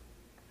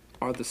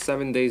are the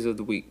 7 days of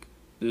the week.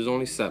 There's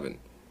only 7,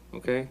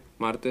 okay?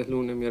 Martes,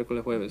 lunes,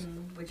 miércoles, jueves.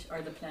 Which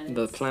are the planets?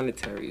 The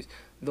planetaries.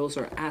 Those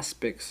are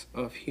aspects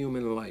of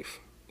human life,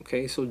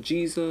 okay? So,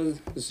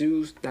 Jesus,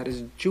 Zeus, that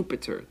is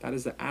Jupiter. That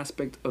is the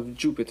aspect of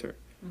Jupiter.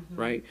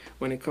 Right?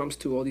 When it comes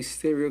to all these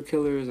serial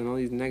killers and all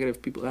these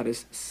negative people, that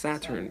is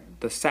Saturn.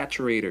 The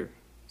saturator.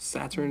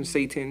 Saturn,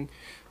 Satan,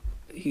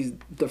 he's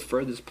the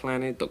furthest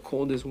planet, the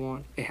coldest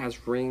one. It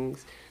has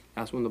rings.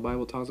 That's when the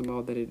Bible talks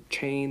about that it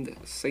chained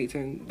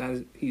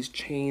Satan. He's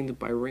chained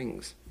by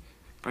rings,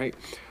 right?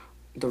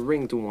 The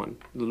ringed one,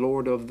 the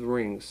Lord of the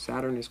Rings.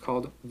 Saturn is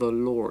called the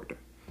Lord.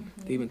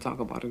 They even talk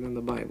about it in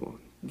the Bible.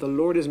 The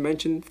Lord is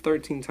mentioned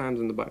 13 times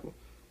in the Bible.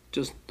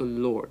 Just the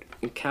Lord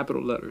in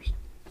capital letters.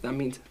 That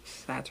means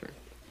Saturn.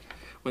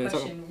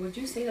 Question, would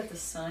you say that the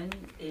sun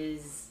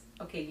is,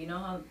 okay, you know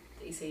how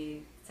they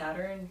say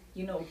Saturn,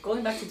 you know,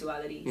 going back to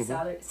duality,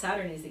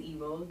 Saturn is the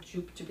evil,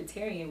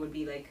 Jupiterian would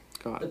be like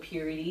God. The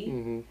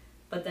purity,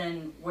 but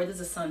then where does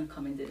the sun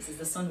come in this? Is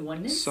the sun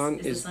oneness? Sun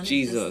is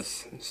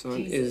Jesus. Sun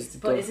is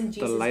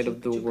the light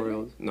of the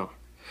world. No.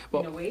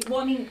 Well, in a way? Well,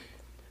 I mean,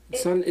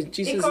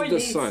 Jesus is the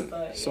sun.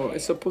 So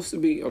it's supposed to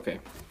be, okay.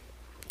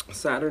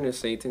 Saturn is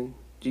Satan.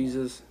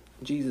 Jesus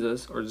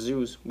or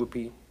Zeus would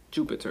be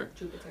Jupiter.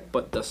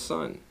 But the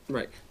sun,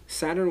 right.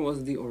 Saturn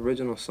was the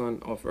original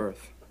sun of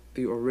Earth.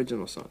 The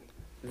original sun.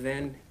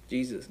 Then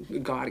Jesus,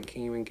 God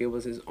came and gave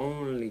us his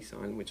only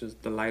son, which is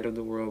the light of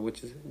the world,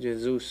 which is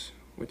Jesus,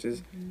 which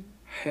is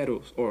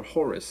Horus or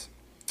Horus.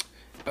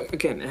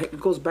 Again, it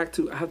goes back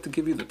to, I have to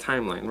give you the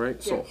timeline, right?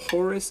 Yeah. So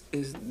Horus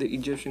is the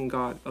Egyptian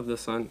god of the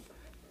sun,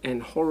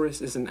 and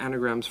Horus is an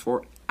anagrams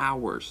for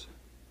hours,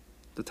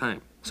 the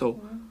time.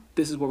 So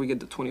this is where we get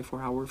the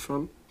 24-hour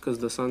from, because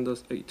the sun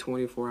does a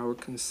 24-hour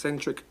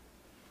concentric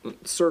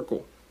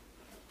circle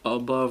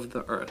above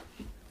the earth.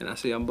 And I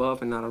say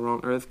above and not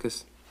around earth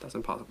because that's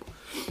impossible.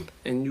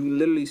 And you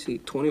literally see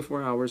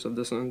 24 hours of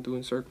the sun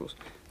doing circles.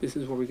 This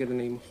is where we get the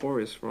name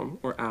Horus from,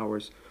 or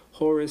hours.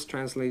 Horus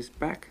translates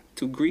back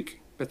to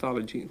Greek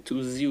mythology,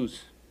 to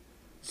Zeus.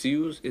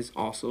 Zeus is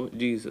also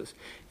Jesus.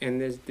 And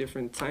there's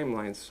different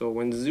timelines. So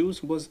when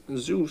Zeus was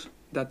Zeus,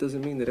 that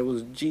doesn't mean that it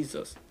was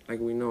Jesus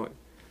like we know it.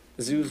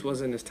 Zeus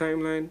was in his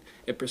timeline.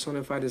 It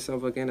personified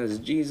itself again as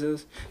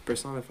Jesus.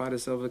 Personified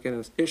itself again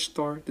as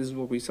Ishtar. This is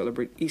what we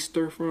celebrate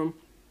Easter from.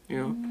 You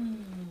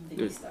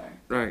know, Ishtar.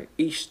 Right?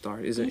 Ishtar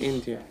is an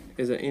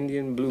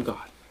Indian blue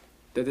god.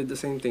 They did the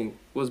same thing.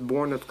 Was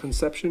born at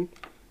conception.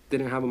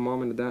 Didn't have a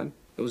mom and a dad.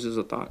 It was just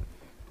a thought.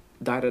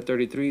 Died at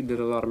 33. Did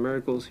a lot of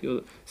miracles.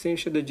 Same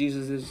shit that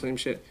Jesus is. Same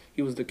shit.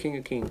 He was the King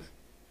of Kings.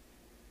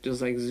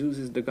 Just like Zeus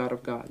is the god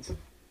of gods.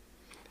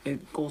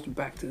 It goes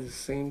back to the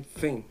same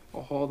thing.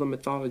 All the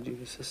mythology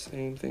is the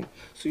same thing.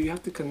 So you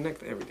have to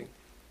connect everything.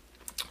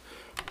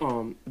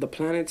 The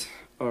planets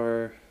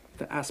are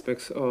the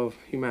aspects of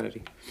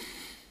humanity.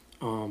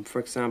 For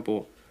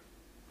example,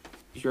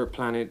 your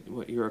planet,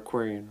 you're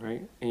Aquarian,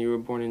 right? And you were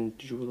born in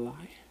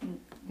July?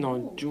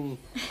 No, June.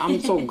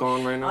 I'm so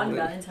gone right now. On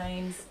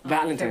Valentine's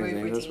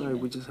Day. That's right.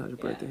 We just had your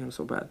birthday. I'm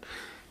so bad.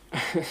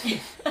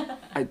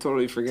 I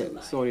totally forget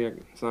zodiac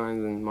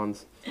signs and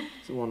months.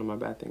 It's one of my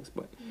bad things,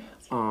 but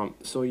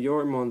so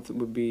your month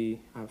would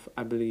be,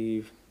 I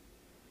believe,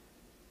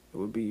 it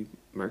would be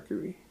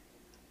Mercury.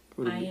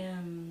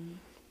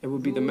 It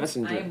would be the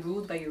messenger. I am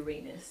ruled by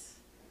Uranus.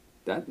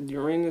 That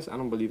Uranus, I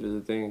don't believe is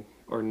a thing,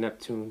 or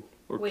Neptune,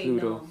 or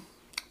Pluto.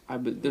 No.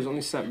 There's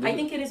only 7. I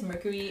think it is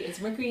Mercury. It's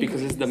Mercury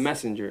because it's the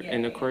messenger,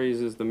 and Aquarius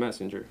is the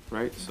messenger,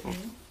 right? So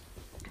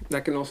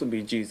that can also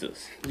be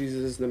Jesus.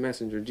 Jesus is the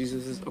messenger.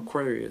 Jesus is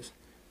Aquarius.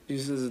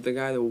 Jesus is the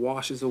guy that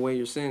washes away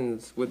your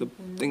sins with a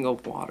thing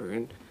of water.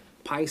 And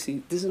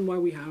Pisces, this is why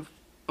we have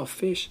a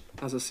fish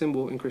as a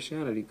symbol in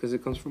Christianity, because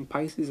it comes from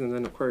Pisces and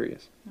then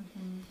Aquarius.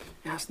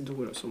 It has to do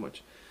with it so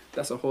much.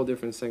 That's a whole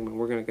different segment.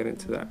 We're going to get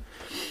into that.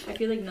 I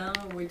feel like now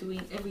we're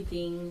doing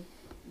everything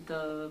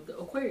the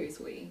Aquarius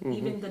way.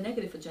 Even the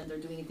negative agenda are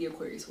doing it the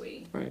Aquarius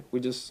way. Right. We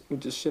just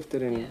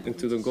shifted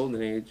into the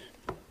golden age.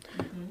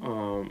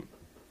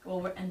 Well,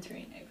 we're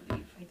entering, I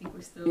believe. I think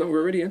we're still. No, we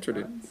already entered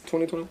it. months.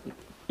 2012.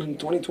 In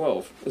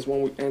 2012 is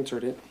when we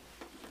entered it,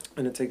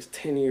 and it takes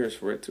 10 years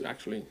for it to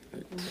actually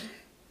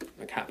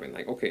like happen.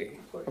 Like, okay,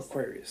 Of course.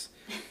 Aquarius.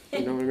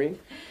 You know what I mean?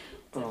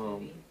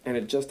 Definitely. And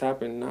it just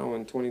happened now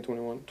in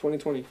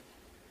 2020.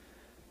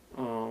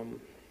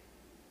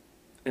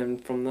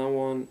 And from now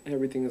on,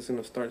 everything is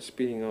gonna start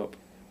speeding up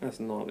as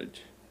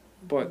knowledge.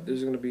 But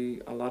there's gonna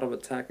be a lot of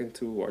attack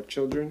into our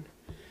children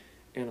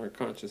and our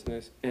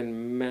consciousness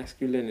and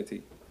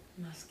masculinity.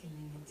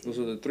 Masculinity. Those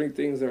are the three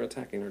things they're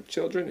attacking: our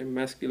children and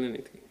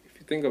masculinity. If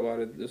you think about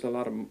it, there's a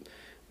lot of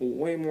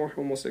way more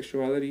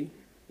homosexuality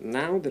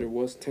now than it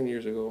was 10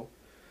 years ago.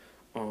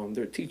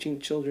 They're teaching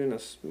children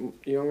as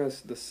young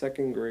as the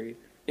 2nd grade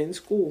in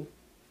school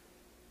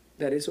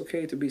that it's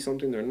okay to be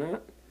something they're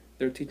not.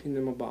 They're teaching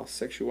them about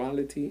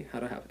sexuality, how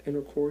to have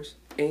intercourse,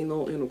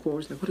 anal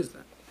intercourse. Like, what is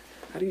that?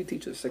 How do you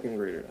teach a 2nd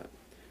grader that?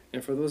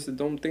 And for those that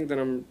don't think that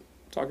I'm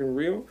talking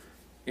real,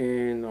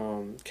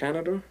 in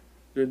Canada,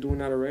 they're doing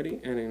that already,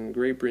 and in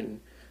Great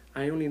Britain.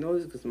 I only know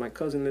this because my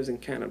cousin lives in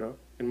Canada,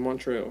 in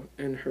Montreal,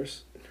 and her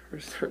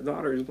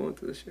daughter is going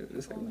through this shit. And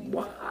it's like,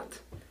 what?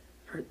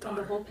 Her And the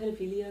daughter. whole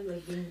pedophilia,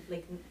 like being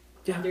like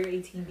Yeah. under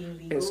 18 being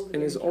legal.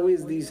 And it's in always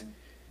California. these,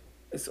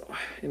 it's,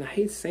 and I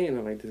hate saying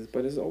it like this,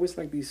 but it's always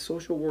like these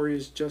social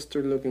warriors,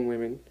 juster looking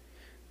women,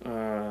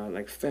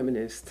 like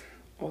feminists,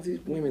 all these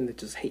women that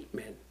just hate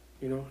men,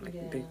 you know, like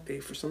Yeah. they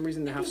for some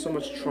reason they I have think so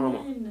look much at the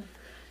trauma. men.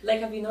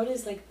 Like, have you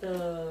noticed like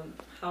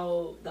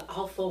how the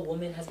alpha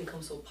woman has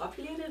become so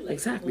populated? Like,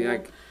 Exactly, people,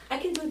 like I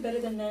can do it better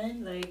than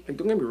men. Like,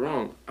 don't get me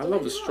wrong, I Don't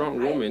love get a me strong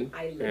wrong, woman,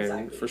 and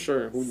exactly. for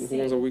sure, who wants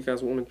a Same. weak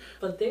ass woman?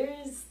 but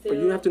there's still.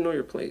 But you have to know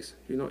your place,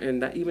 you know,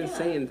 and that even Yeah.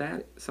 saying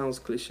that sounds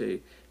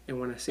cliche. And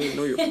when I say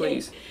know your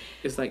place,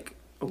 it's like,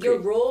 okay, Your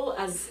role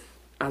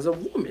as a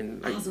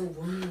woman, like a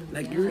woman.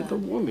 like yeah. you're the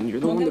woman, you're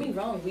the Don't one get that me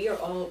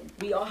wrong.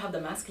 We all have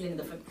the masculine and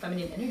the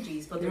feminine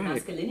energies, but the Right.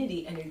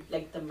 masculinity and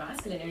like the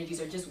masculine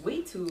energies are just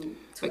way too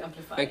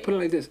amplified. like put it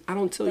like this. I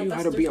don't tell you how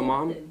to That's be a their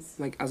mom. dominance.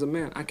 Like as a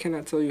man, I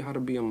cannot tell you how to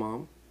be a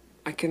mom.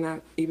 I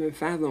cannot even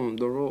fathom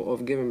the role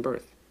of giving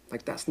birth.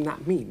 Like that's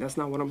not me. That's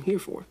not what I'm here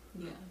for.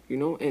 Yeah. You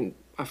know, and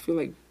I feel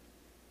like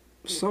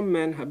some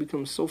men have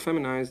become so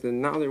feminized that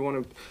now they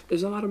want to.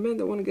 There's a lot of men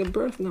that want to give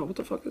birth now. What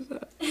the fuck is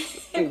that?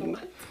 Like,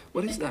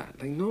 what is that?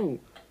 Like no,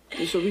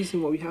 there's a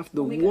reason why we have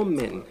the Oh my God,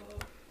 woman.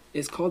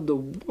 It's called the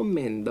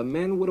woman, the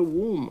man with a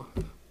womb.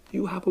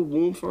 You have a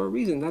womb for a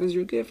reason. That is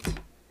your gift.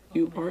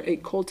 You are a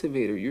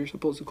cultivator. You're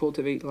supposed to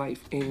cultivate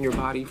life in your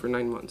body for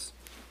 9 months.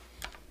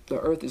 The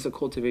earth is a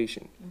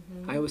cultivation.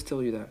 I always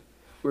tell you that.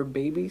 We're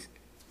babies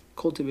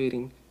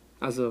cultivating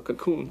as a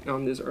cocoon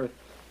on this earth.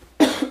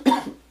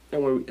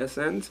 And when we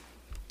ascend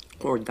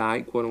or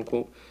die, quote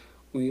unquote,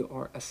 we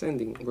are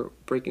ascending. We're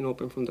breaking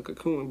open from the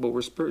cocoon, but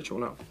we're spiritual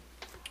now.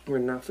 We're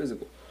not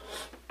physical.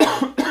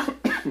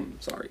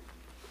 Sorry.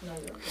 No,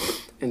 you're okay.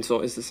 And so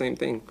it's the same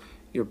thing.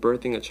 You're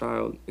birthing a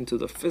child into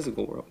the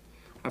physical world.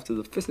 After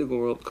the physical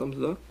world comes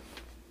the...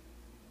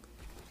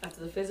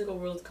 After the physical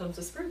world comes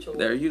the spiritual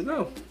There world. you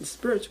go. The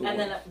spiritual And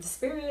world. then the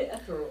spirit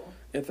ethereal.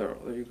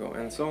 Ethereal. There you go.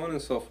 And so on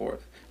and so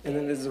forth. And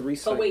then there's a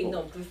recycle. But wait,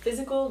 no, the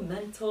physical,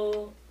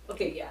 mental.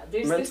 Okay, yeah,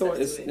 there's Mental steps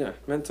is... to it. Yeah.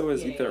 Mental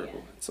is Yeah, etherical.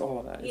 yeah. It's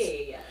all that.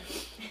 Yeah,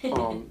 yeah.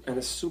 And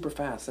it's super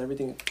fast.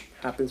 Everything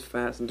happens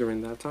fast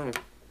during that time.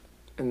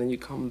 And then you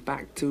come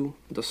back to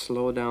the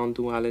slow down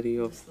duality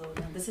of... Slow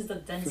down. This is the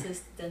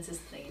densest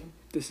plane.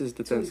 This is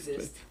the To densest,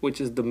 exist. which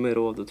is the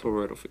middle of the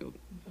toroidal field.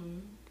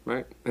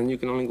 Right? And you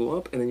can only go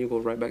up and then you go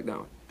right back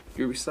down.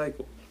 You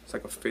recycle. It's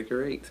like a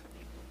figure 8.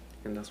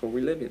 And that's what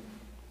we live in.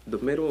 The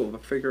middle of a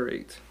figure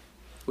 8,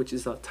 which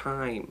is a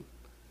time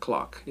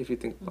clock, if you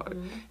think about it.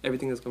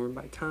 Everything is governed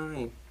by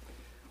time.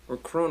 Or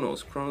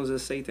Chronos. Chronos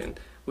is Satan,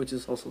 which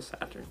is also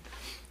Saturn.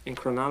 In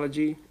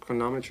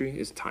chronometry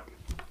is time.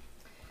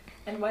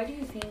 And why do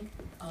you think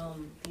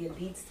the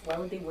elites, why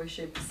would they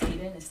worship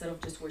Satan instead of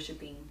just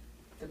worshiping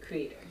the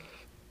creator?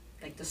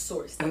 Like the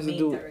source, the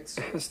main direct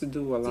source. It has to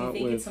do a Do you lot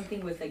think with... it's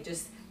something with like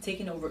just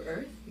taking over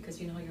Earth? Because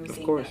you know how you were Of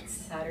saying course. that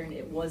Saturn,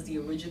 it was the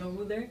original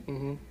ruler.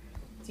 Mm-hmm.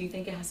 Do you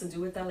think it has to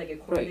do with that? Like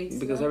it correlates Right, to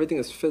because that? everything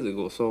is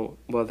physical. So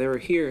while they're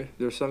here,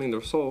 they're selling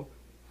their soul,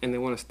 and they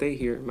want to stay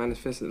here,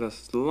 manifest it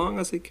as long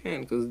as they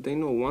can, because they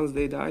know once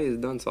they die, it's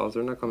done. So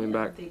they're not coming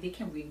back. They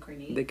can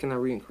reincarnate. They cannot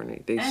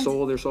reincarnate. They And-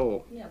 sold their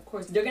soul. Yeah, of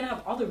course. They're gonna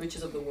have all the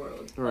riches of the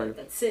world. But Right.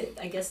 that's it.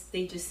 I guess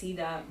they just see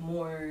that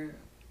more.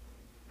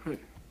 Right.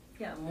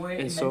 Yeah, more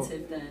And so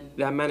immensive than.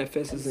 that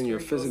manifests That's in your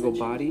spiritual physical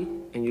essentially.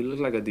 body, and you look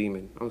like a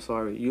demon. I'm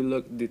sorry, you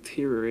look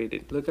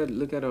deteriorated. Look at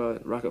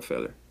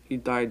Rockefeller. He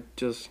died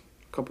just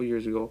a couple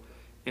years ago,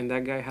 and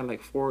that guy had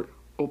like 4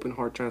 open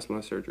heart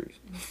transplant surgeries.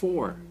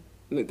 4.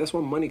 Look, that's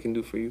what money can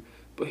do for you.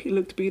 But he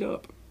looked beat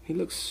up. He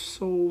looked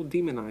so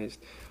demonized.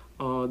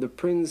 The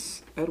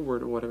Prince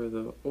Edward or whatever,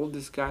 the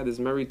oldest guy that's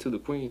married to the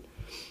Queen,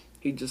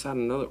 he just had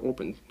another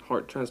open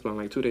heart transplant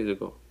like 2 days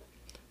ago.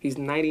 He's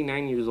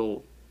 99 years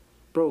old.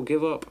 Bro,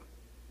 give up.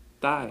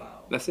 die. Wow.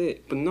 That's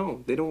it. But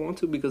no, they don't want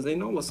to because they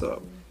know what's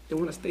up. They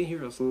want to stay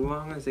here as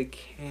long as they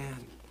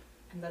can.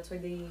 And that's why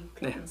they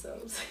kill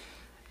themselves.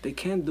 They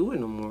can't do it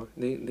no more.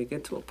 They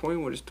get to a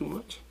point where it's too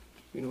much.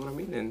 You know what I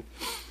mean? And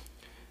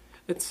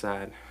it's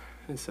sad.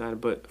 It's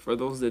sad. But for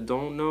those that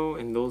don't know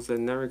and those that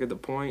never get the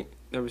point,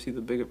 never see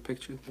the bigger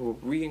picture, will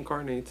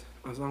reincarnate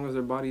as long as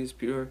their body is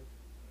pure.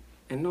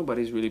 And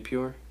nobody's really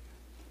pure.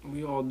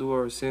 We all do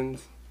our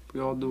sins. We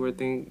all do our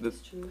thing.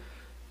 That's true.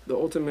 The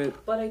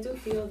ultimate. But I do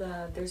feel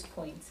that there's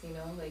points, you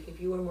know, like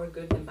if you were more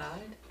good than bad,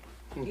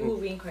 you will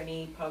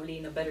reincarnate probably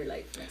in a better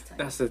life next time.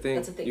 That's the thing.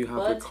 That's the thing. You have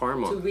but your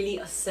karma. to really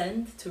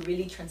ascend, to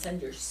really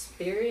transcend your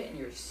spirit and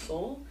your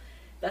soul,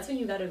 that's when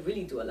you gotta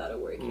really do a lot of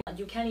work.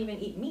 You can't even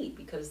eat meat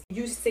because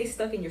you stay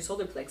stuck in your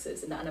solar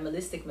plexus in the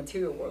animalistic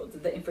material world.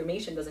 The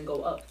information doesn't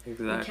go up.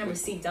 Exactly. You can't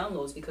receive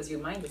downloads because your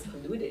mind is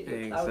polluted.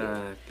 You're clouded.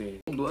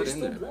 Exactly. There's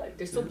still blood.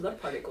 There's still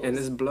blood particles. And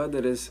this blood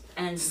that is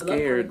and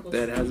scared,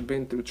 that has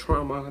been through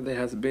trauma, that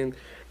has been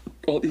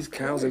all these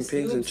cows and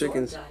pigs and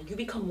chickens. That. You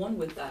become one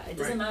with that. It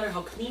doesn't matter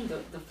how clean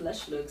the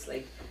flesh looks.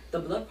 Like the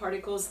blood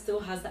particles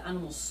still has the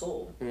animal's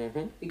soul.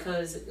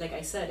 Because, like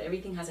I said,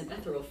 everything has an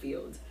ethereal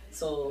field.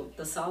 So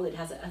the solid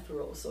has an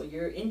ethereal. So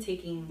you're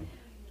intaking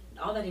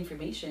all that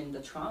information, the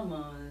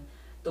trauma,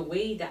 the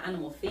way the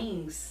animal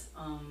thinks,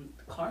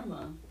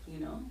 karma, you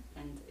know,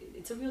 and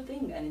it's a real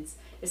thing. And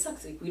it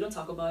sucks. Like, we don't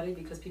talk about it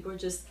because people are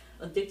just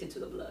addicted to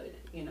the blood,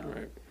 you know.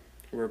 Right.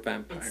 We're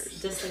vampires.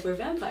 It's just like we're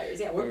vampires.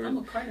 Yeah, I'm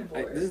a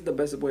carnivore. This is the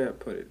best way I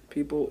put it.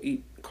 People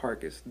eat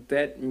carcass,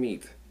 dead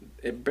meat.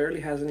 It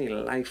barely has any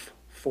life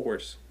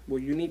force.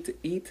 What you need to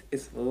eat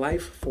is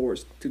life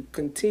force to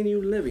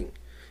continue living.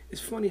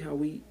 It's funny how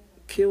we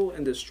kill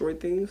and destroy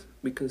things.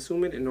 We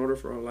consume it in order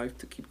for our life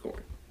to keep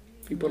going.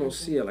 People don't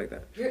see it like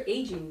that. You're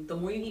aging. The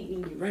more you eat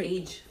meat, you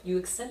age. You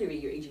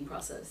accelerate your aging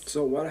process.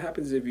 So what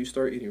happens if you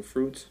start eating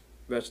fruits,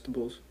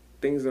 vegetables,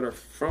 things that are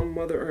from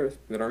Mother Earth,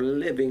 that are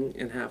living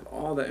and have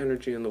all the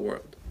energy in the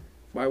world?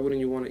 Why wouldn't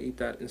you want to eat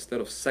that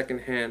instead of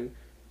secondhand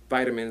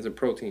vitamins and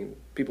protein?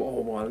 People,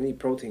 oh, well, I need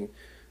protein.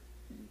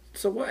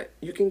 So what?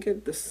 You can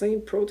get the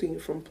same protein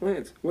from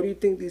plants. What do you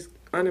think these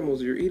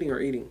animals you're eating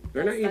are eating?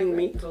 They're not eating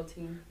meat.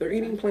 Protein. They're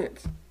eating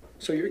plants.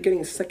 So you're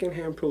getting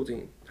secondhand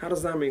protein. How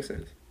does that make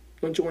sense?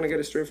 Don't you want to get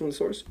it straight from the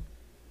source?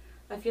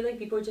 I feel like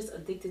people are just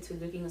addicted to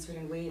looking a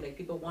certain way. Like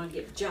people want to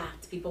get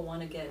jacked. People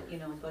want to get, you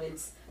know,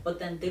 but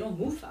then they don't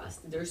move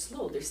fast. They're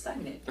slow. They're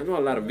stagnant. I know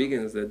a lot of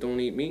vegans that don't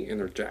eat meat and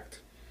they're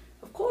jacked.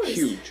 Of course.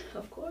 Huge.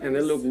 Of course. And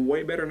they look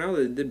way better now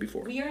than they did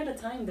before. We are at a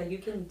time that you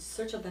can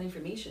search up that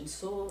information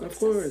so of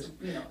course.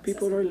 You know,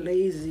 people are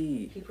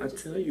lazy. People I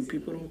tell you,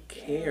 people don't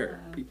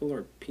care. Yeah. People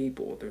are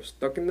people. They're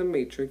stuck in the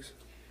matrix.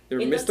 They're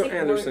Mr.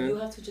 Anderson. You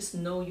have to just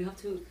know.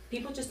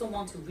 People just don't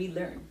want to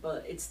relearn.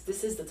 But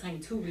this is the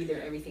time to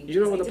relearn everything.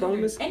 You know what the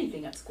problem is?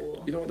 Anything at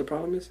school. You know what the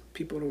problem is?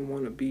 People don't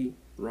want to be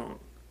wrong.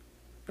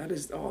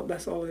 That's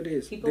all it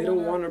is. They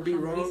don't want to be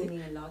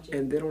wrong,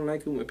 and they don't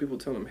like it when people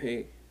tell them,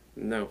 "Hey,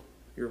 no,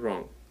 you're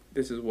wrong.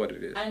 This is what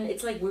it is." And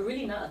it's like we're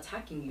really not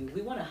attacking you.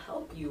 We want to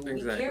help you.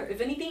 Exactly. We care.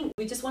 If anything,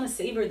 we just want to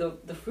savor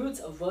the fruits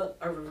of what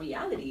our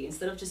reality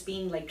instead of just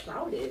being like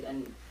clouded.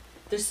 And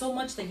there's so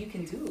much that you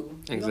can do.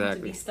 You don't have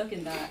to be stuck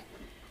in that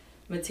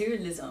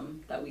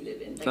materialism that we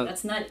live in. Like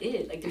that's not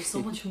it. Like there's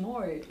so much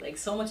more. Like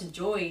so much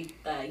joy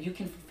that you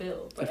can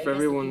fulfill. But I guess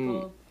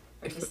people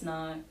are just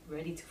not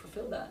ready to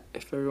fulfill that.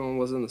 If everyone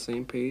was on the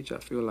same page, I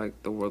feel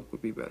like the world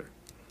would be better.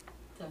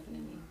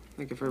 Definitely.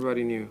 Like if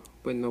everybody knew,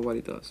 but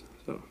nobody does.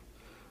 So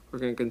we're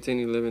gonna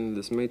continue living in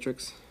this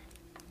matrix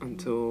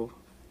until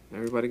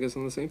everybody gets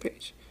on the same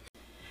page.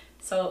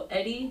 So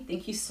Eddie,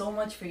 thank you so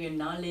much for your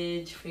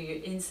knowledge, for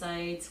your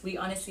insights. We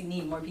honestly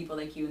need more people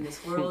like you in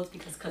this world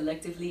because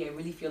collectively I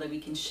really feel that we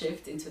can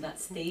shift into that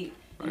state,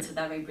 into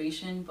that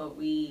vibration, but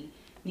we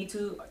need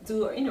to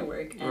do our inner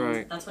work,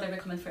 and that's what I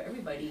recommend for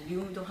everybody.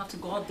 You don't have to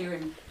go out there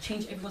and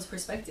change everyone's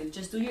perspective.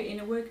 Just do your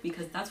inner work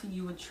because that's when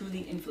you will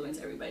truly influence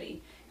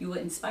everybody. You will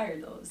inspire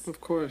those.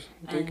 Of course.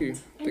 Thank you.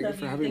 Thank you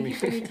for having me.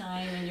 Thank you for your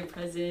time and your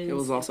presence. It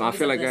was awesome. I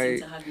feel like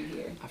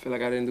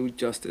I didn't do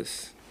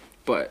justice.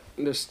 But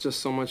there's just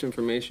so much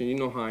information. You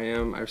know how I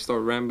am. I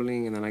start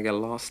rambling and then I get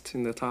lost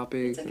in the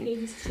topics. It's okay.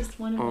 This is just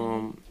one of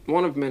many.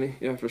 One of many,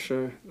 yeah, for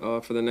sure.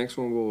 For the next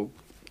one, we'll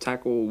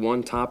tackle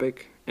one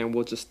topic and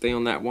we'll just stay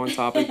on that one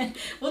topic.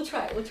 We'll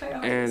try our hardest.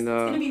 And, it's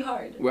gonna be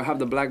hard. We'll have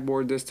the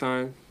blackboard this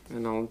time,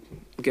 and I'll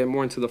get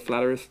more into the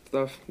flat earth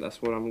stuff.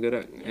 That's what I'm good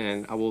at. Yes.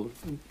 And I will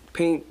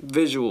paint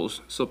visuals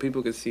so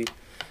people can see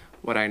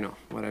what I know,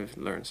 what I've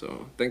learned.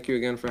 So thank you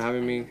again for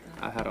having me.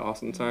 I had an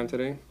awesome time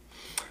today.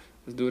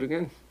 Let's do it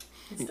again.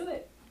 Let's do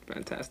it.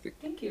 Fantastic.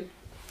 Thank you.